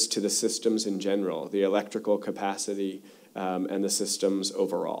upgrades to the systems in general, the electrical capacity, and the systems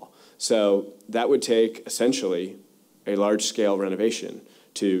overall. So that would take essentially a large-scale renovation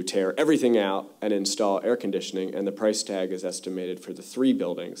to tear everything out and install air conditioning, and the price tag is estimated for the 3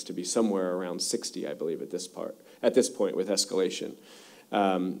 buildings to be somewhere around 60, I believe, at this point with escalation.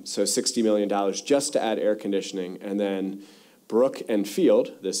 So $60 million just to add air conditioning, and then Brook and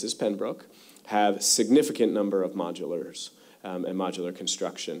Field, this is Pembroke, have significant number of modulars and modular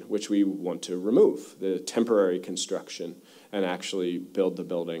construction, which we want to remove, the temporary construction, and actually build the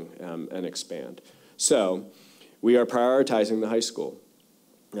building and expand. So we are prioritizing the high school.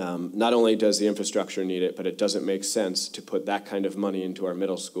 Not only does the infrastructure need it, but it doesn't make sense to put that kind of money into our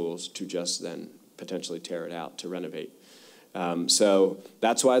middle schools to just then potentially tear it out to renovate. So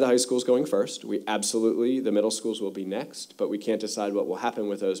that's why the high school is going first. The middle schools will be next, but we can't decide what will happen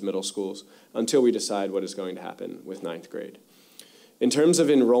with those middle schools until we decide what is going to happen with 9th grade. In terms of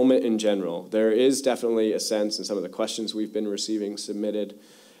enrollment in general, there is definitely a sense in some of the questions we've been receiving submitted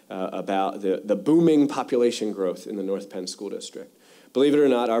about the booming population growth in the North Penn School District. Believe it or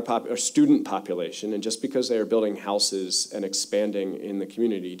not, our student population, and just because they are building houses and expanding in the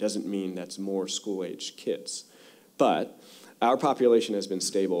community doesn't mean that's more school-age kids. But our population has been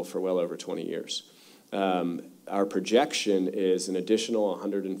stable for well over 20 years. Our projection is an additional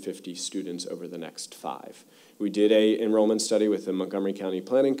 150 students over the next 5. We did an enrollment study with the Montgomery County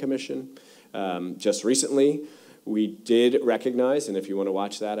Planning Commission just recently. We did recognize, and if you want to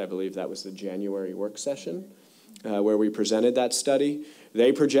watch that, I believe that was the January work session where we presented that study.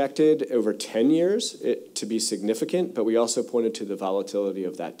 They projected over 10 years it to be significant, but we also pointed to the volatility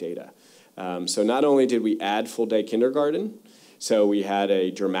of that data. So not only did we add full-day kindergarten, so we had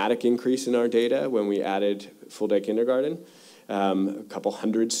a dramatic increase in our data when we added full-day kindergarten. A couple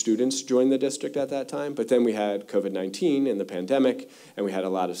hundred students joined the district at that time, but then we had COVID-19 and the pandemic, and we had a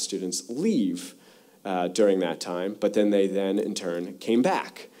lot of students leave during that time, but then they in turn came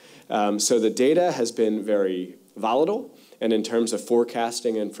back. So the data has been very volatile, and in terms of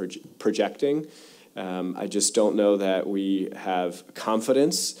forecasting and projecting, I just don't know that we have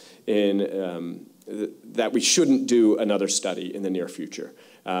confidence in that we shouldn't do another study in the near future.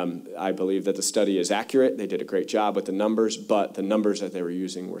 I believe that the study is accurate. They did a great job with the numbers, but the numbers that they were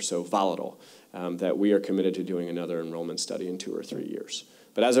using were so volatile that we are committed to doing another enrollment study in 2 or 3 years.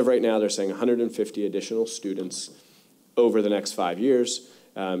 But as of right now, they're saying 150 additional students over the next 5 years.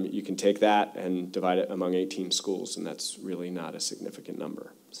 You can take that and divide it among 18 schools, and that's really not a significant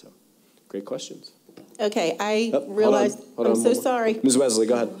number. So, great questions. Okay, I realized, I'm so sorry. Ms. Wesley,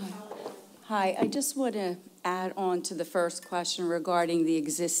 go ahead. Hi, I just want to add on to the first question regarding the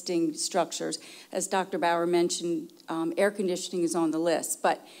existing structures. As Dr. Bauer mentioned, air conditioning is on the list,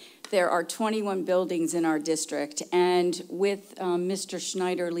 but there are 21 buildings in our district, and with Mr.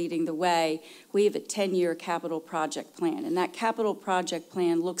 Schneider leading the way, we have a 10-year capital project plan, and that capital project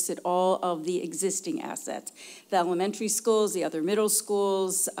plan looks at all of the existing assets, the elementary schools, the other middle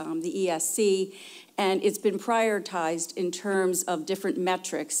schools, the ESC, and it's been prioritized in terms of different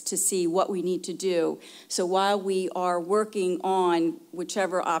metrics to see what we need to do. So while we are working on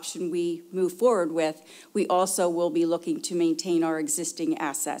whichever option we move forward with, we also will be looking to maintain our existing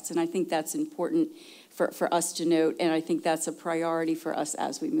assets. And I think that's important for us to note, and I think that's a priority for us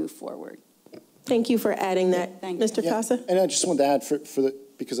as we move forward. Thank you for adding that, Mr. Casa. And I just wanted to add,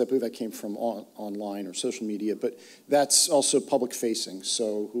 because I believe that came from online or social media, but that's also public facing.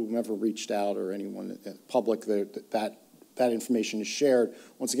 So whomever reached out or anyone public, that information is shared.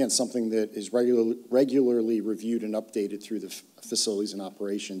 Once again, something that is regularly reviewed and updated through the facilities and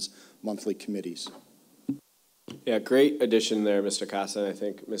operations monthly committees. Yeah, great addition there, Mr. Casa. I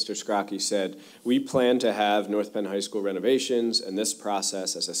think Mr. Scrocky said, we plan to have North Penn High School renovations and this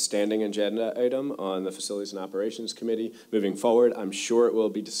process as a standing agenda item on the Facilities and Operations Committee moving forward. I'm sure it will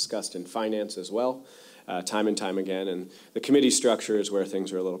be discussed in finance as well, time and time again. And the committee structure is where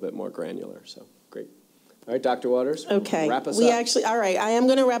things are a little bit more granular. So great. All right, Dr. Waters, okay. Wrap us up. All right, I am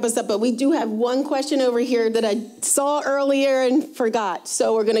going to wrap us up, but we do have one question over here that I saw earlier and forgot.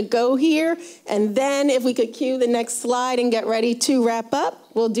 So we're going to go here, and then if we could cue the next slide and get ready to wrap up,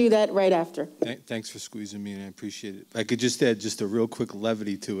 we'll do that right after. Thanks for squeezing me in. I appreciate it. If I could just add just a real quick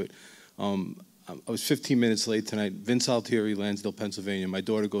levity to it. I was 15 minutes late tonight. Vince Altieri, Lansdale, Pennsylvania. My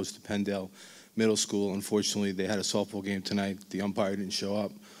daughter goes to Penndale Middle School. Unfortunately, they had a softball game tonight. The umpire didn't show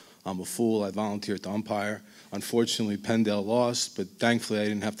up. I'm a fool. I volunteered to umpire. Unfortunately, Penndale lost, but thankfully I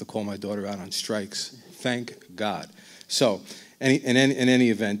didn't have to call my daughter out on strikes. Thank God. So, in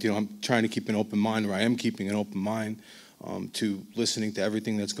any event, I'm trying to keep an open mind, or I am keeping an open mind to listening to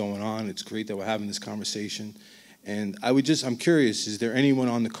everything that's going on. It's great that we're having this conversation. And I'm curious, is there anyone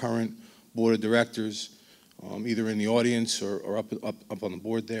on the current board of directors, either in the audience or up on the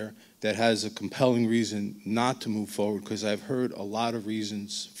board there, that has a compelling reason not to move forward? Because I've heard a lot of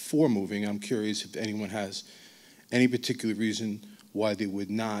reasons for moving. I'm curious if anyone has any particular reason why they would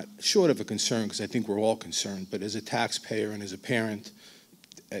not, short of a concern, because I think we're all concerned, but as a taxpayer and as a parent,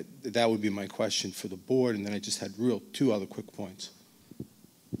 that would be my question for the board. And then I just had two other quick points.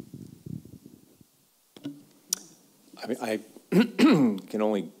 I mean, I can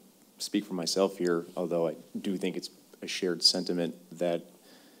only speak for myself here, although I do think it's a shared sentiment that,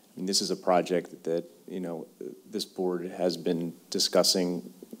 I mean, this is a project that, you know, this board has been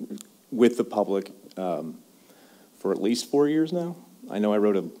discussing with the public for at least 4 years now. I know I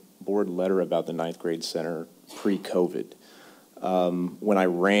wrote a board letter about the 9th grade center pre-COVID. When I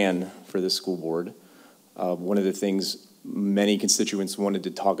ran for this school board, one of the things many constituents wanted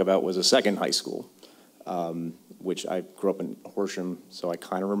to talk about was a second high school, which I grew up in Horsham, so I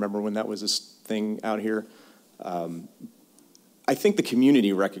kind of remember when that was this thing out here. I think the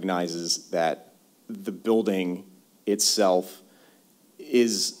community recognizes that the building itself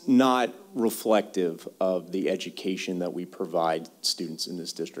is not reflective of the education that we provide students in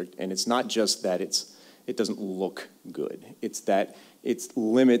this district. And it's not just that it doesn't look good. It's that it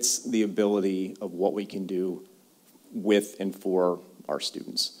limits the ability of what we can do with and for our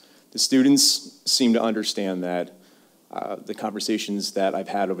students. The students seem to understand that. The conversations that I've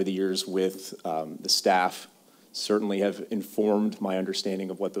had over the years with the staff certainly have informed my understanding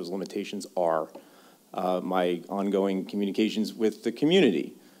of what those limitations are. My ongoing communications with the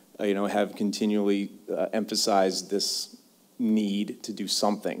community, have continually emphasized this need to do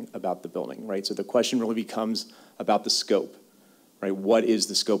something about the building, right? So the question really becomes about the scope, right? What is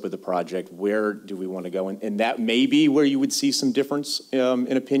the scope of the project? Where do we want to go? And that may be where you would see some difference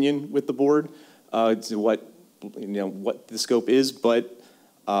in opinion with the board to what the scope is, but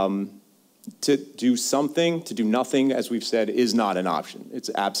to do something, to do nothing, as we've said, is not an option. It's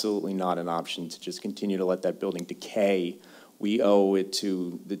absolutely not an option to just continue to let that building decay. We owe it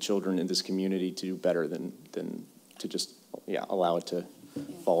to the children in this community to do better than to just allow it to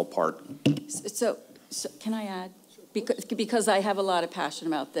fall apart. So can I add? Because I have a lot of passion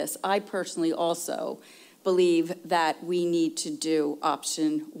about this. I personally also believe that we need to do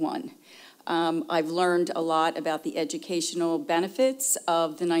option one. I've learned a lot about the educational benefits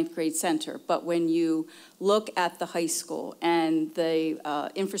of the 9th grade center, but when you look at the high school and the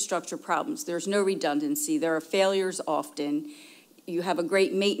infrastructure problems, there's no redundancy. There are failures often. You have a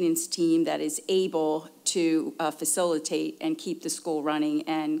great maintenance team that is able to facilitate and keep the school running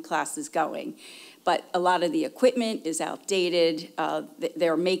and classes going. But a lot of the equipment is outdated.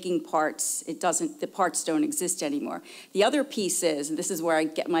 They're making parts. The parts don't exist anymore. The other piece is, and this is where I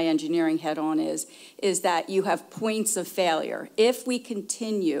get my engineering head on, is that you have points of failure. If we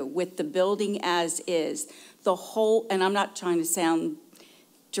continue with the building as is, the whole, and I'm not trying to sound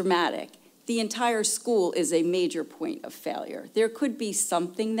dramatic, the entire school is a major point of failure. There could be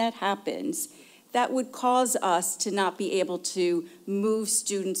something that happens that would cause us to not be able to move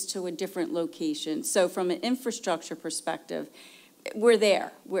students to a different location. So from an infrastructure perspective, we're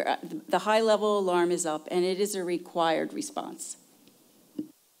there. The high-level alarm is up, and it is a required response.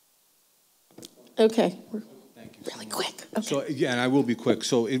 Okay. Thank you. Really quick. Okay. So, yeah, and I will be quick.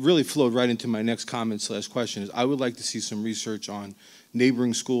 So it really flowed right into my next comment/question is I would like to see some research on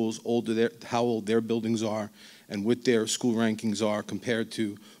neighboring schools, how old their buildings are, and what their school rankings are compared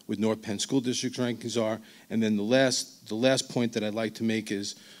to what North Penn School District's rankings are. And then the last point that I'd like to make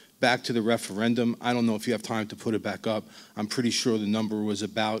is back to the referendum. I don't know if you have time to put it back up. I'm pretty sure the number was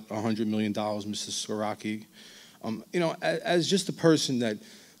about $100 million, Mrs. Skoraki. As just a person that,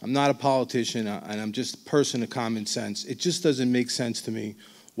 I'm not a politician, and I'm just a person of common sense, it just doesn't make sense to me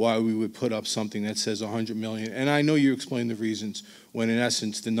why we would put up something that says $100 million. And I know you explained the reasons, when in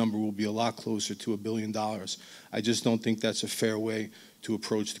essence the number will be a lot closer to $1 billion. I just don't think that's a fair way to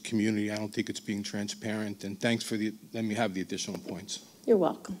approach the community. I don't think it's being transparent. And thanks for let me have the additional points. You're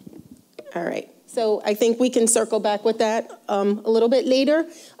welcome. All right. So I think we can circle back with that a little bit later.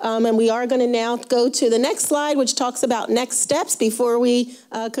 And we are going to now go to the next slide, which talks about next steps before we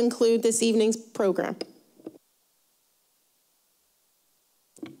conclude this evening's program.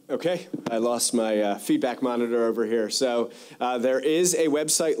 Okay, I lost my feedback monitor over here. So there is a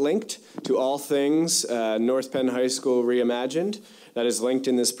website linked to all things North Penn High School Reimagined. That is linked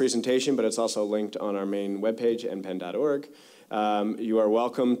in this presentation, but it's also linked on our main webpage, npenn.org. You are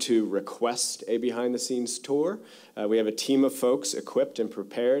welcome to request a behind-the-scenes tour. We have a team of folks equipped and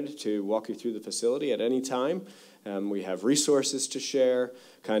prepared to walk you through the facility at any time. We have resources to share,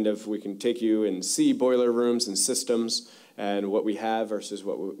 we can take you and see boiler rooms and systems and what we have versus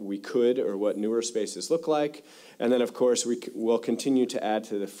what we could or what newer spaces look like. And then, of course, we will continue to add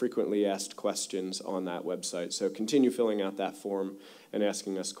to the frequently asked questions on that website. So continue filling out that form and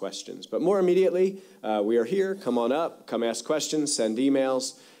asking us questions. But more immediately, we are here. Come on up, come ask questions, send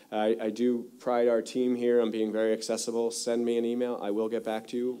emails. I do pride our team here on being very accessible. Send me an email. I will get back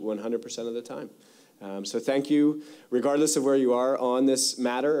to you 100% of the time. So thank you. Regardless of where you are on this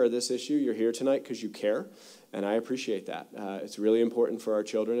matter or this issue, you're here tonight because you care, and I appreciate that. It's really important for our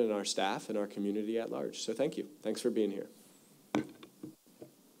children and our staff and our community at large. So thank you. Thanks for being here.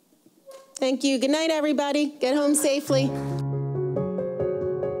 Thank you. Good night, everybody. Get home safely.